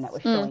pattern that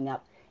was showing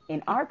up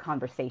in our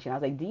conversation. I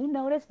was like, do you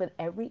notice with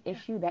every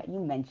issue that you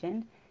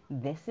mentioned,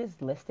 this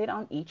is listed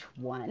on each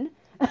one?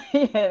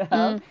 You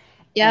know?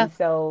 Yeah. And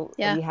so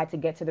we had to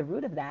get to the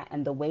root of that.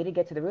 And the way to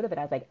get to the root of it,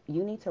 I was like,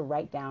 you need to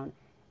write down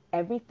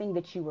everything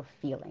that you were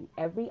feeling,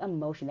 every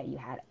emotion that you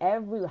had,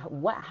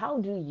 how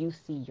do you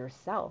see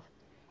yourself?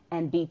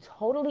 And be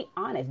totally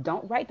honest.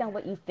 Don't write down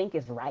what you think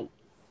is right.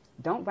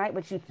 Don't write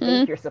what you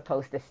think you're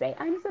supposed to say.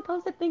 I'm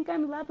supposed to think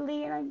I'm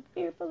lovely and I'm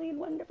fearfully and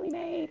wonderfully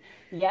made.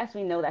 Yes,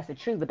 we know that's the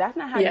truth, but that's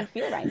not how you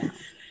feel right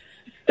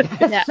now.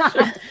 Yeah.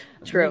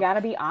 True. You got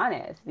to be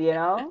honest, you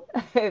know?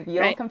 If you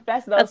don't Right.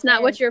 confess those That's not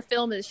sins, what your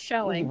film is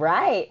showing.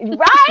 right, Yeah.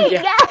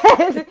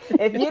 yes.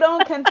 If you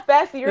don't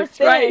confess your That's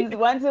right. sins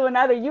one to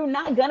another, you're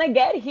not gonna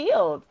get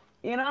healed.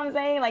 You know what I'm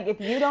saying? Like if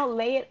you don't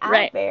lay it out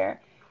Right.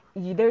 there,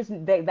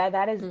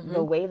 that is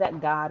the way that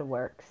God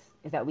works.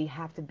 Is that we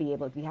have to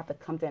we have to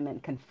come to Him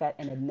and confess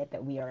and admit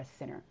that we are a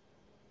sinner,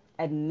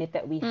 admit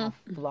that we have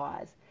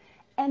flaws,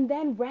 and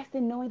then rest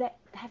in knowing that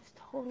that's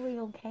totally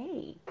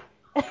okay.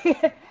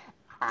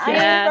 I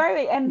ain't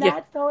perfect, and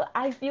that's so.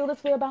 I feel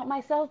this way about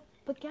myself,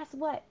 but guess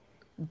what?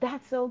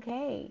 That's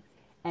okay.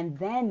 And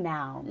then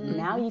now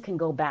you can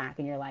go back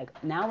and you're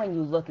like, now when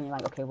you look and you're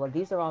like, okay, well,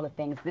 these are all the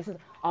things, this is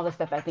all the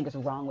stuff I think is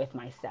wrong with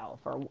myself,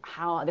 or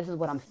how this is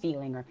what I'm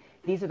feeling, or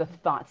these are the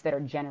thoughts that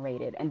are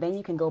generated. And then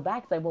you can go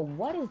back and say, well,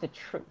 what is the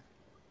truth?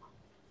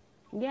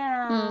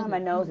 Yeah, my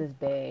nose is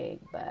big,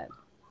 but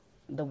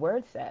the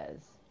word says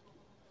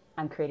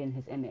I'm created in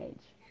His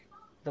image.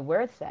 The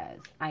word says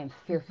I am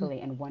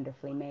fearfully and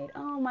wonderfully made.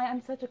 Oh my,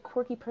 I'm such a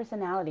quirky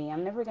personality.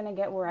 I'm never going to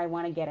get where I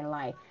want to get in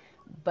life.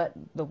 But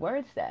the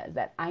word says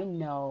that I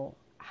know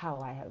how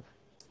I have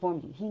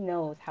formed you. He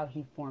knows how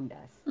He formed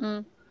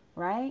us.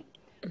 Right?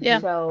 Yeah.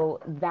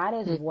 So that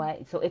is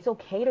so it's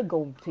okay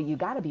to you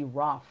got to be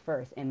raw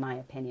first, in my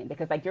opinion,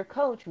 because like your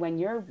coach, when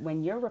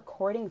you're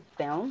recording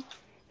film,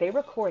 they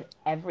record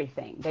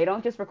everything. They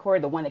don't just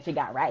record the one that you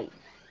got right.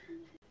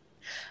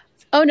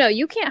 Oh no,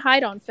 you can't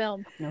hide on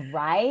film.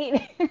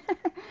 Right?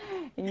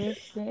 You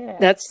can't.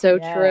 That's so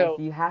true.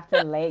 You have to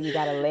you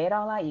got to lay it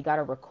all out. You got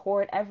to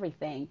record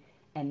everything.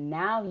 And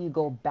now you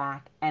go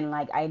back and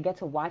like I get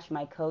to watch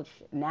my coach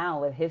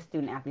now with his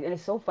student athletes. And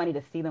it's so funny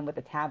to see them with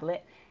the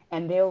tablet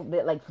and they're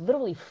like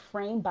literally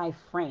frame by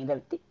frame.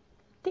 They're tick,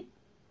 tick,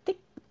 tick,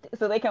 tick.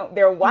 So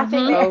they're watching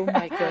Oh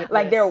my goodness.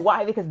 like they're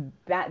why because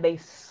that they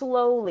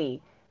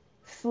slowly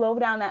slow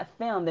down that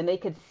film, then they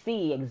could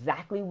see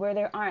exactly where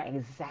they are,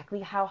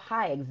 exactly how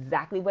high,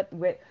 exactly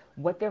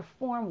what their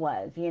form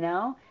was, you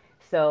know?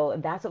 So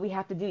that's what we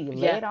have to do. You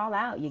lay it all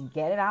out, you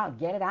get it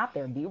out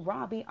there, be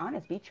raw, be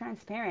honest, be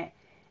transparent,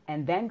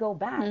 and then go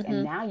back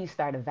and now you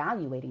start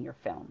evaluating your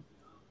film.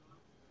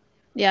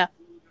 Yeah.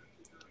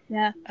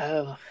 Yeah.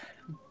 Oh.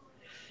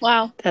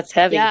 Wow. That's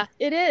heavy. Yeah,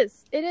 it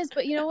is. It is.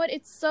 But you know what?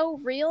 It's so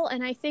real.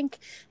 And I think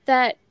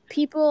that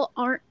people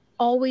aren't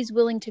always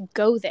willing to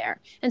go there.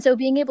 And so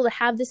being able to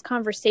have this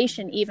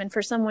conversation, even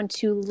for someone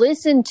to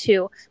listen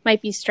to,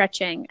 might be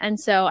stretching. And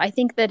so I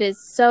think that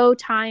is so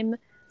time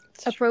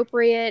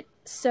appropriate,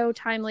 so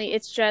timely.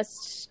 It's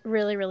just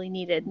really, really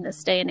needed in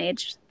this day and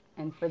age.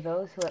 And for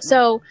those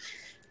who...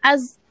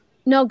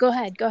 No, go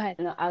ahead.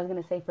 No, I was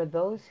going to say for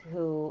those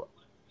who...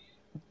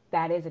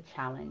 That is a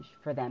challenge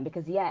for them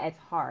because, yeah, it's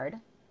hard.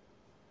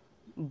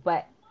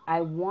 But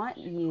I want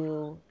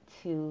you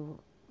to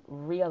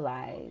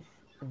realize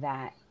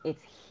that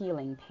it's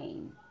healing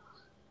pain.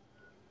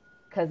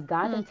 Because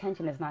God's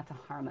intention is not to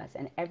harm us.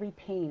 And every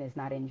pain is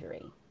not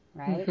injury,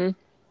 right?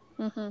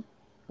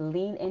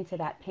 Lean into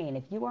that pain.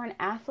 If you are an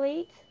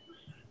athlete,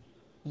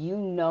 you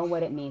know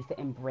what it means to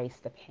embrace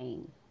the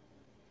pain.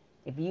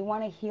 If you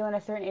want to heal in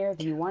a certain area,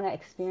 if you want to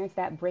experience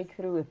that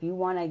breakthrough, if you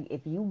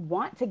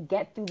want to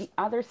get through the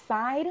other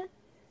side,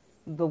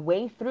 the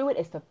way through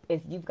it is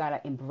you've got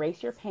to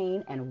embrace your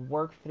pain and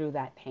work through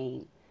that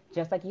pain.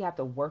 Just like you have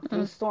to work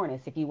through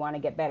soreness if you want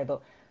to get better.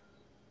 But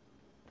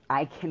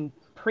I can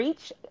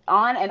preach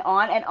on and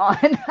on and on.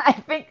 I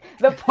think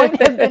the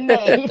point has been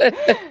made.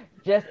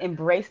 Just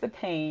embrace the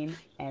pain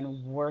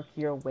and work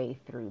your way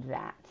through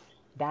that.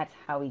 That's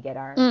how we get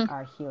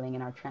our healing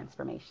and our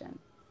transformation.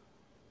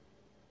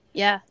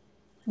 Yeah.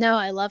 No,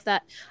 I love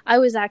that. I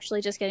was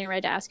actually just getting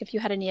ready to ask if you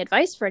had any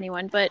advice for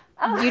anyone, but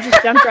you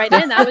just jumped right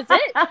in. That was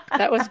it.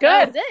 That was good.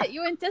 That was it.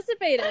 You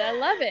anticipated. I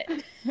love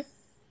it.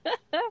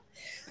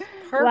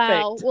 Perfect.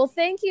 Wow. Well,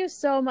 thank you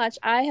so much.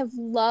 I have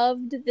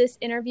loved this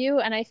interview,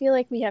 and I feel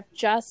like we have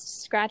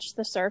just scratched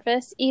the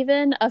surface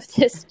even of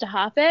this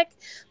topic,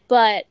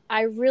 but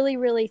I really,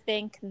 really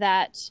think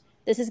that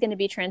this is going to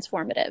be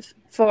transformative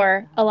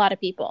for a lot of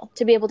people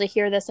to be able to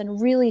hear this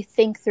and really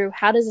think through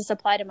how does this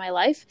apply to my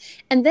life?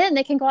 And then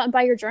they can go out and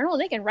buy your journal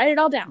and they can write it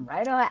all down.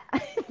 Right on.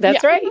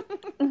 That's right.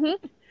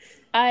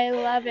 I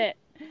love it.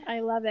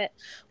 I love it.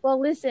 Well,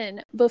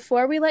 listen,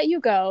 before we let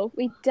you go,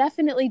 we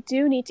definitely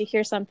do need to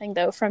hear something,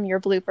 though, from your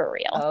blooper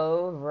reel.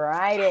 Oh,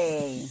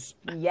 righty.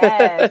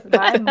 Yes.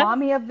 My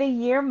Mommy of the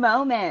Year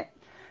moment.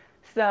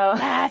 So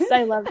yes,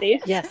 I love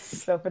these. Yes.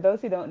 So for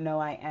those who don't know,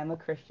 I am a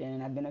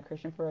Christian. I've been a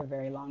Christian for a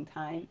very long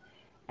time.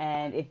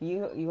 And if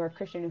you are a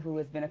Christian who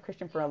has been a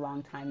Christian for a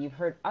long time, you've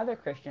heard other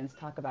Christians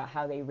talk about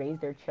how they raise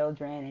their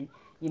children. And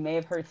you may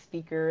have heard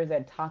speakers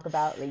that talk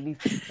about like these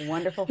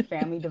wonderful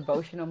family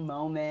devotional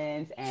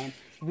moments and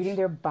reading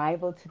their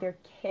Bible to their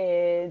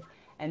kids.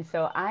 And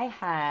so I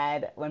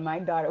had, when my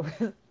daughter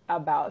was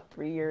about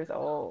 3 years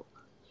old,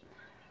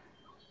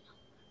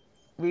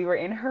 we were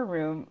in her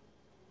room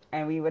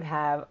and we would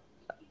have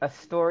a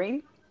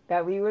story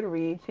that we would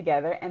read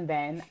together, and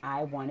then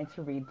I wanted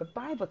to read the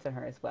Bible to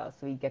her as well,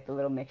 so we get the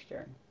little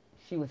mixture.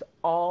 She was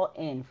all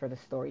in for the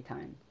story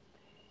time.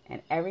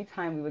 And every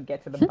time we would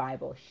get to the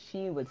Bible,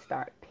 she would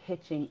start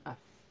pitching a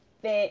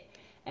fit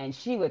and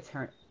she would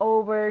turn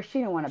over. She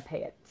didn't want to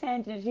pay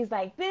attention. She's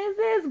like, this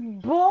is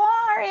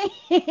boring.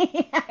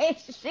 And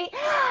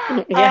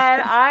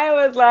I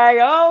was like,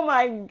 oh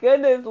my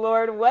goodness,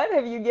 Lord, what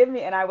have you given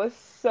me? And I was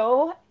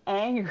so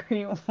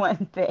angry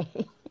one day.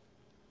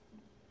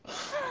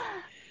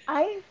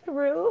 I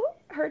threw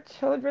her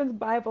children's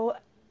Bible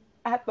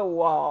at the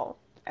wall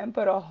and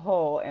put a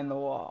hole in the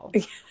wall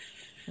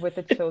with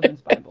the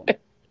children's Bible.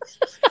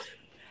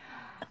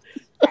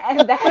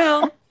 And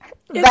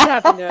it's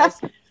happened to us.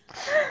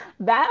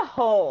 That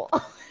hole,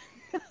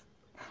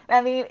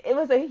 I mean, it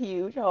was a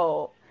huge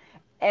hole,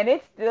 and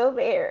it's still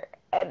there.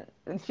 And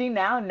she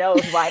now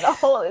knows why the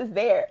hole is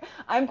there.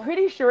 I'm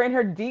pretty sure in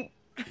her deep,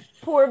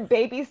 poor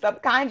baby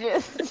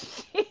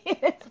subconscious,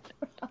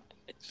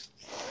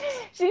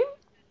 she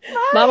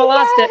Mama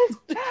lost it.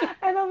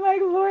 And I'm like,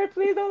 Lord,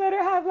 please don't let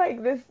her have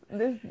like this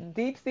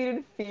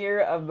deep-seated fear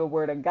of the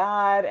Word of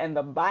God and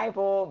the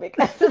Bible,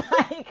 because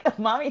like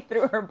mommy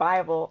threw her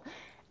Bible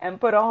and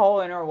put a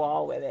hole in her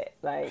wall with it.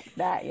 Like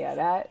that,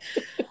 that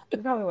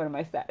is probably one of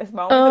my saddest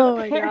moments. Oh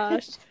my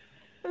gosh.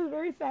 It was a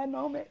very sad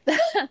moment.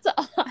 That's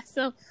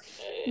awesome.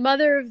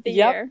 Mother of the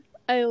year.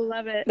 I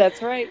love it.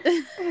 That's right.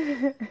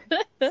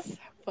 So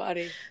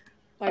funny.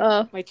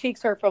 My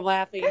cheeks hurt from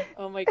laughing.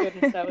 Oh my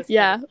goodness, that was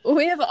funny.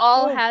 We have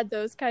all had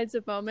those kinds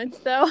of moments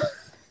though.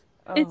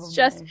 It's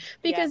just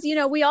because,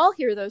 we all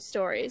hear those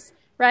stories,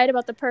 right?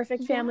 About the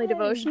perfect family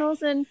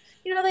devotionals, and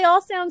they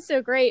all sound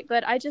so great,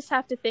 but I just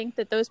have to think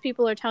that those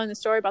people are telling the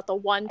story about the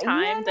one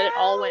time that it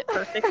all went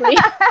perfectly.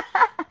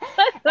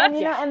 And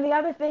and the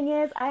other thing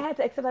is, I had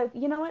to accept, like,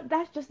 you know what?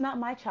 That's just not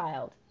my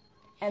child,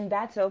 and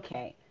that's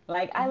okay.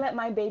 Like, I let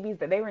my babies,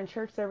 they were in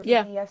church service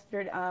with me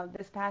yesterday,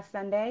 this past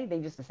Sunday. They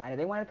just decided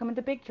they wanted to come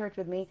into big church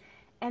with me,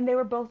 and they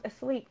were both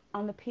asleep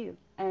on the pew.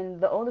 And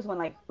the oldest one,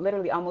 like,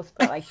 literally almost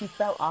felt like she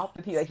fell off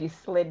the pew, like she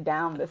slid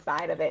down the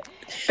side of it.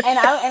 And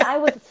I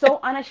was so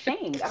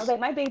unashamed. I was like,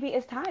 my baby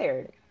is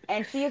tired,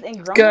 and she is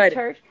in grown-up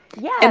church.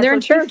 Yeah, and they're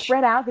in church.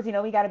 Spread out because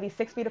we got to be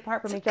 6 feet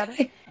apart from each other.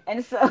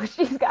 And so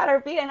she's got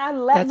her feet, and I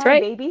let my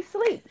baby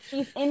sleep.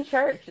 She's in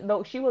church,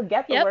 though she will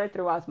get the word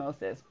through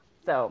osmosis.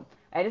 So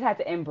I just had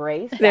to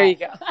embrace that. There you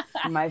go.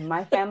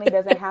 My family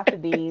doesn't have to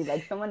be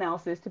like someone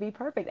else's to be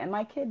perfect, and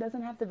my kid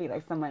doesn't have to be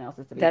like someone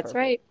else's to be perfect. That's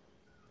right.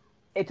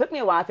 It took me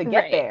a while to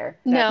get there.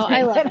 No,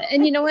 I love it.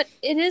 And you know what?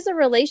 It is a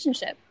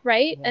relationship,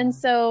 right? Yeah. And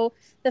so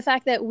the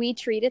fact that we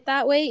treat it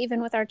that way, even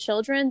with our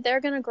children,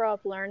 they're going to grow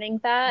up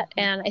learning that. Mm-hmm.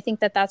 And I think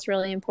that that's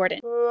really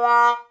important.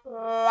 Well,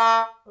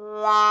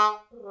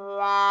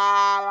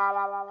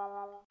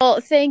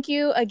 thank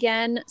you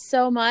again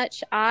so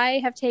much. I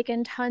have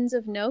taken tons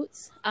of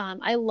notes.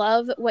 I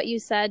love what you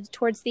said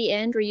towards the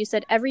end, where you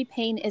said every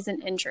pain is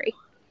an injury.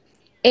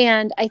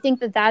 And I think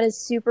that that is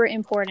super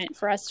important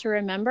for us to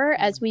remember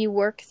as we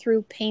work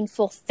through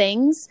painful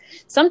things.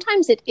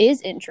 Sometimes it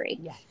is injury,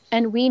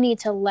 and we need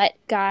to let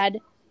God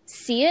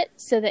see it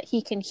so that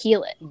he can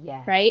heal it,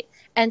 right?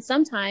 And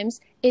sometimes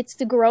it's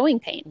the growing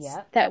pains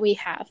that we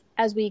have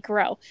as we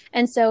grow.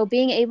 And so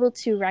being able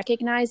to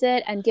recognize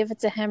it and give it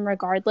to him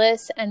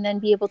regardless, and then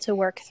be able to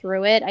work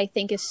through it, I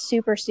think is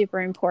super, super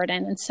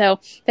important. And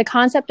so the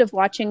concept of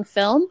watching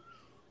film,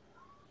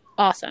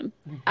 awesome.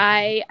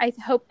 I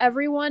hope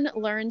everyone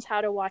learns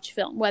how to watch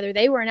film, whether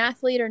they were an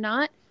athlete or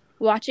not.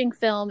 Watching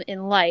film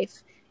in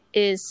life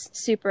is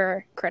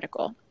super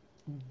critical.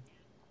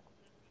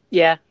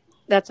 Yeah,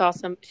 that's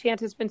awesome.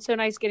 Shant, it's been so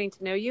nice getting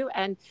to know you.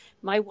 And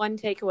my one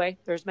takeaway,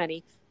 there's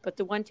many, but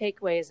the one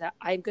takeaway is that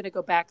I'm going to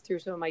go back through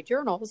some of my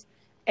journals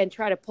and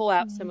try to pull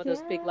out some of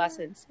those big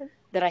lessons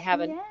that I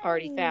haven't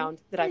already found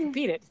that I've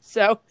repeated.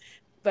 So,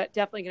 but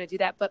definitely going to do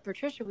that. But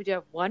Patricia, we do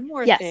have one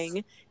more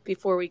thing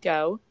before we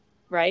go.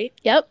 Right?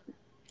 Yep.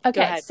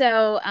 Okay,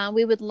 so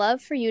we would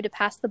love for you to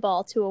pass the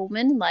ball to a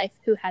woman in life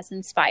who has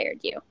inspired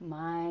you.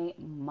 My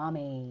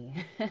mommy.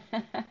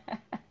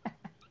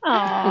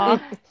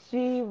 Aww.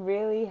 She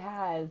really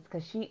has,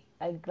 because she,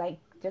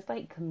 just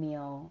like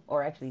Camille,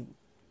 or actually,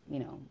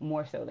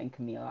 more so than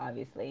Camille,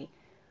 obviously.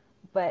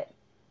 But,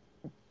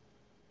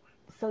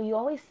 so you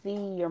always see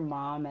your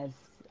mom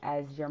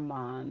as your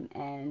mom,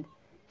 and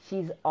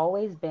she's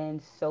always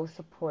been so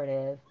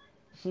supportive.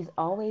 She's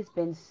always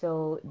been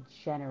so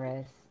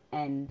generous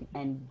and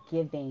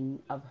giving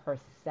of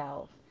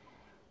herself.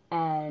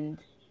 And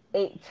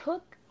it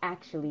took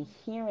actually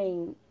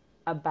hearing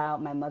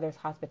about my mother's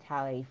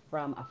hospitality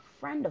from a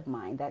friend of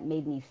mine that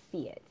made me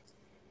see it.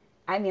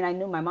 I mean, I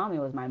knew my mommy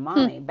was my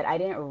mommy, but I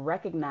didn't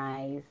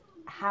recognize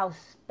how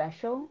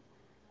special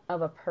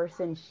of a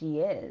person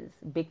she is,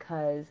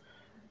 because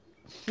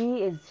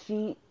she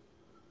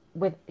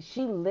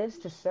lives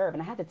to serve.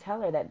 And I had to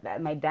tell her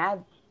that my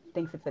dad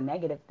thinks it's a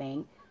negative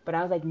thing, but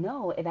I was like,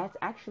 no, that's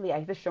actually,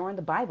 I just show her in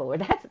the Bible where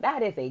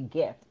that is a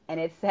gift, and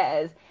it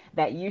says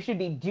that you should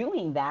be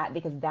doing that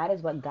because that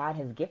is what God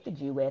has gifted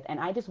you with. And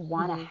I just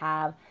want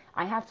to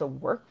I have to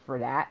work for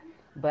that,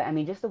 but I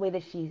mean, just the way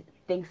that she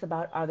thinks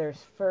about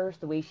others first,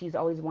 the way she's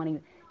always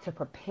wanting to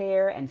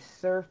prepare and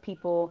serve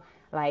people.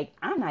 Like,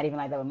 I'm not even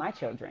like that with my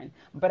children,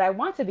 but I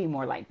want to be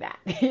more like that.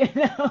 You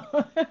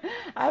know,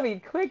 I'll be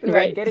quick to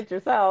like, get it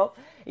yourself,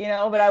 you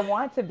know, but I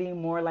want to be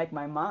more like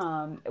my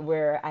mom,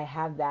 where I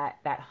have that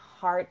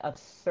heart of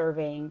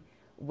serving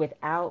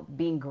without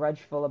being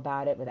grudgeful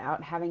about it,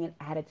 without having an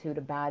attitude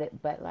about it,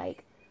 but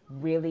like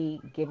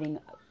really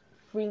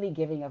freely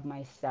giving of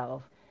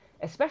myself,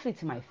 especially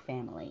to my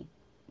family.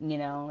 You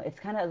know, it's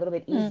kind of a little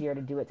bit easier to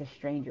do it to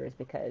strangers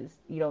because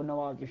you don't know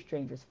all of your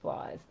strangers'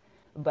 flaws.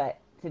 But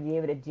to be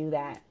able to do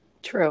that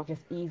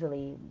just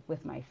easily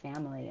with my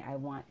family, I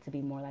want to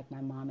be more like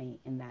my mommy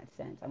in that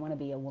sense. I want to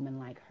be a woman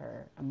like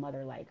her, a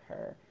mother like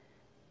her,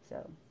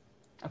 so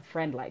a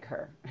friend like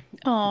her.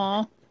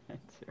 Aw.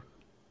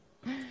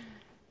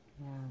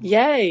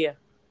 Yay.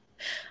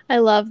 I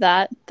love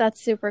that.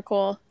 That's super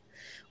cool.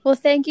 Well,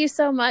 thank you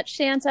so much,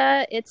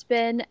 Shanta. It's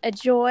been a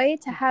joy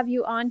to have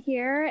you on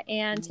here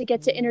and to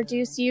get to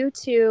introduce you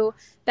to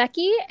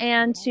Becky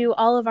and to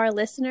all of our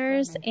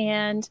listeners.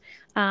 And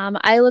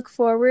I look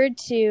forward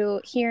to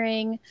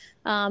hearing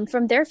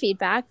from their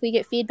feedback. We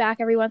get feedback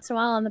every once in a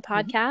while on the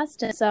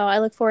podcast. And so I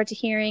look forward to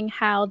hearing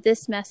how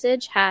this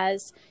message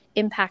has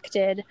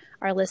impacted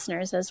our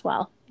listeners as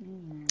well.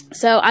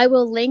 So I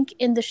will link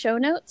in the show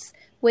notes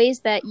ways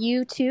that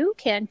you too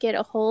can get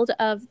a hold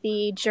of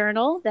the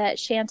journal that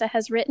Shanta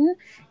has written.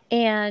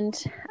 And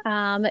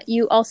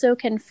you also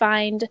can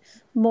find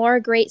more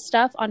great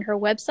stuff on her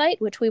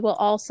website, which we will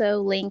also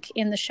link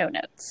in the show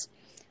notes.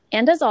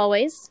 And as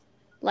always,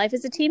 life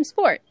is a team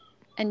sport,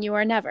 and you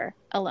are never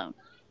alone.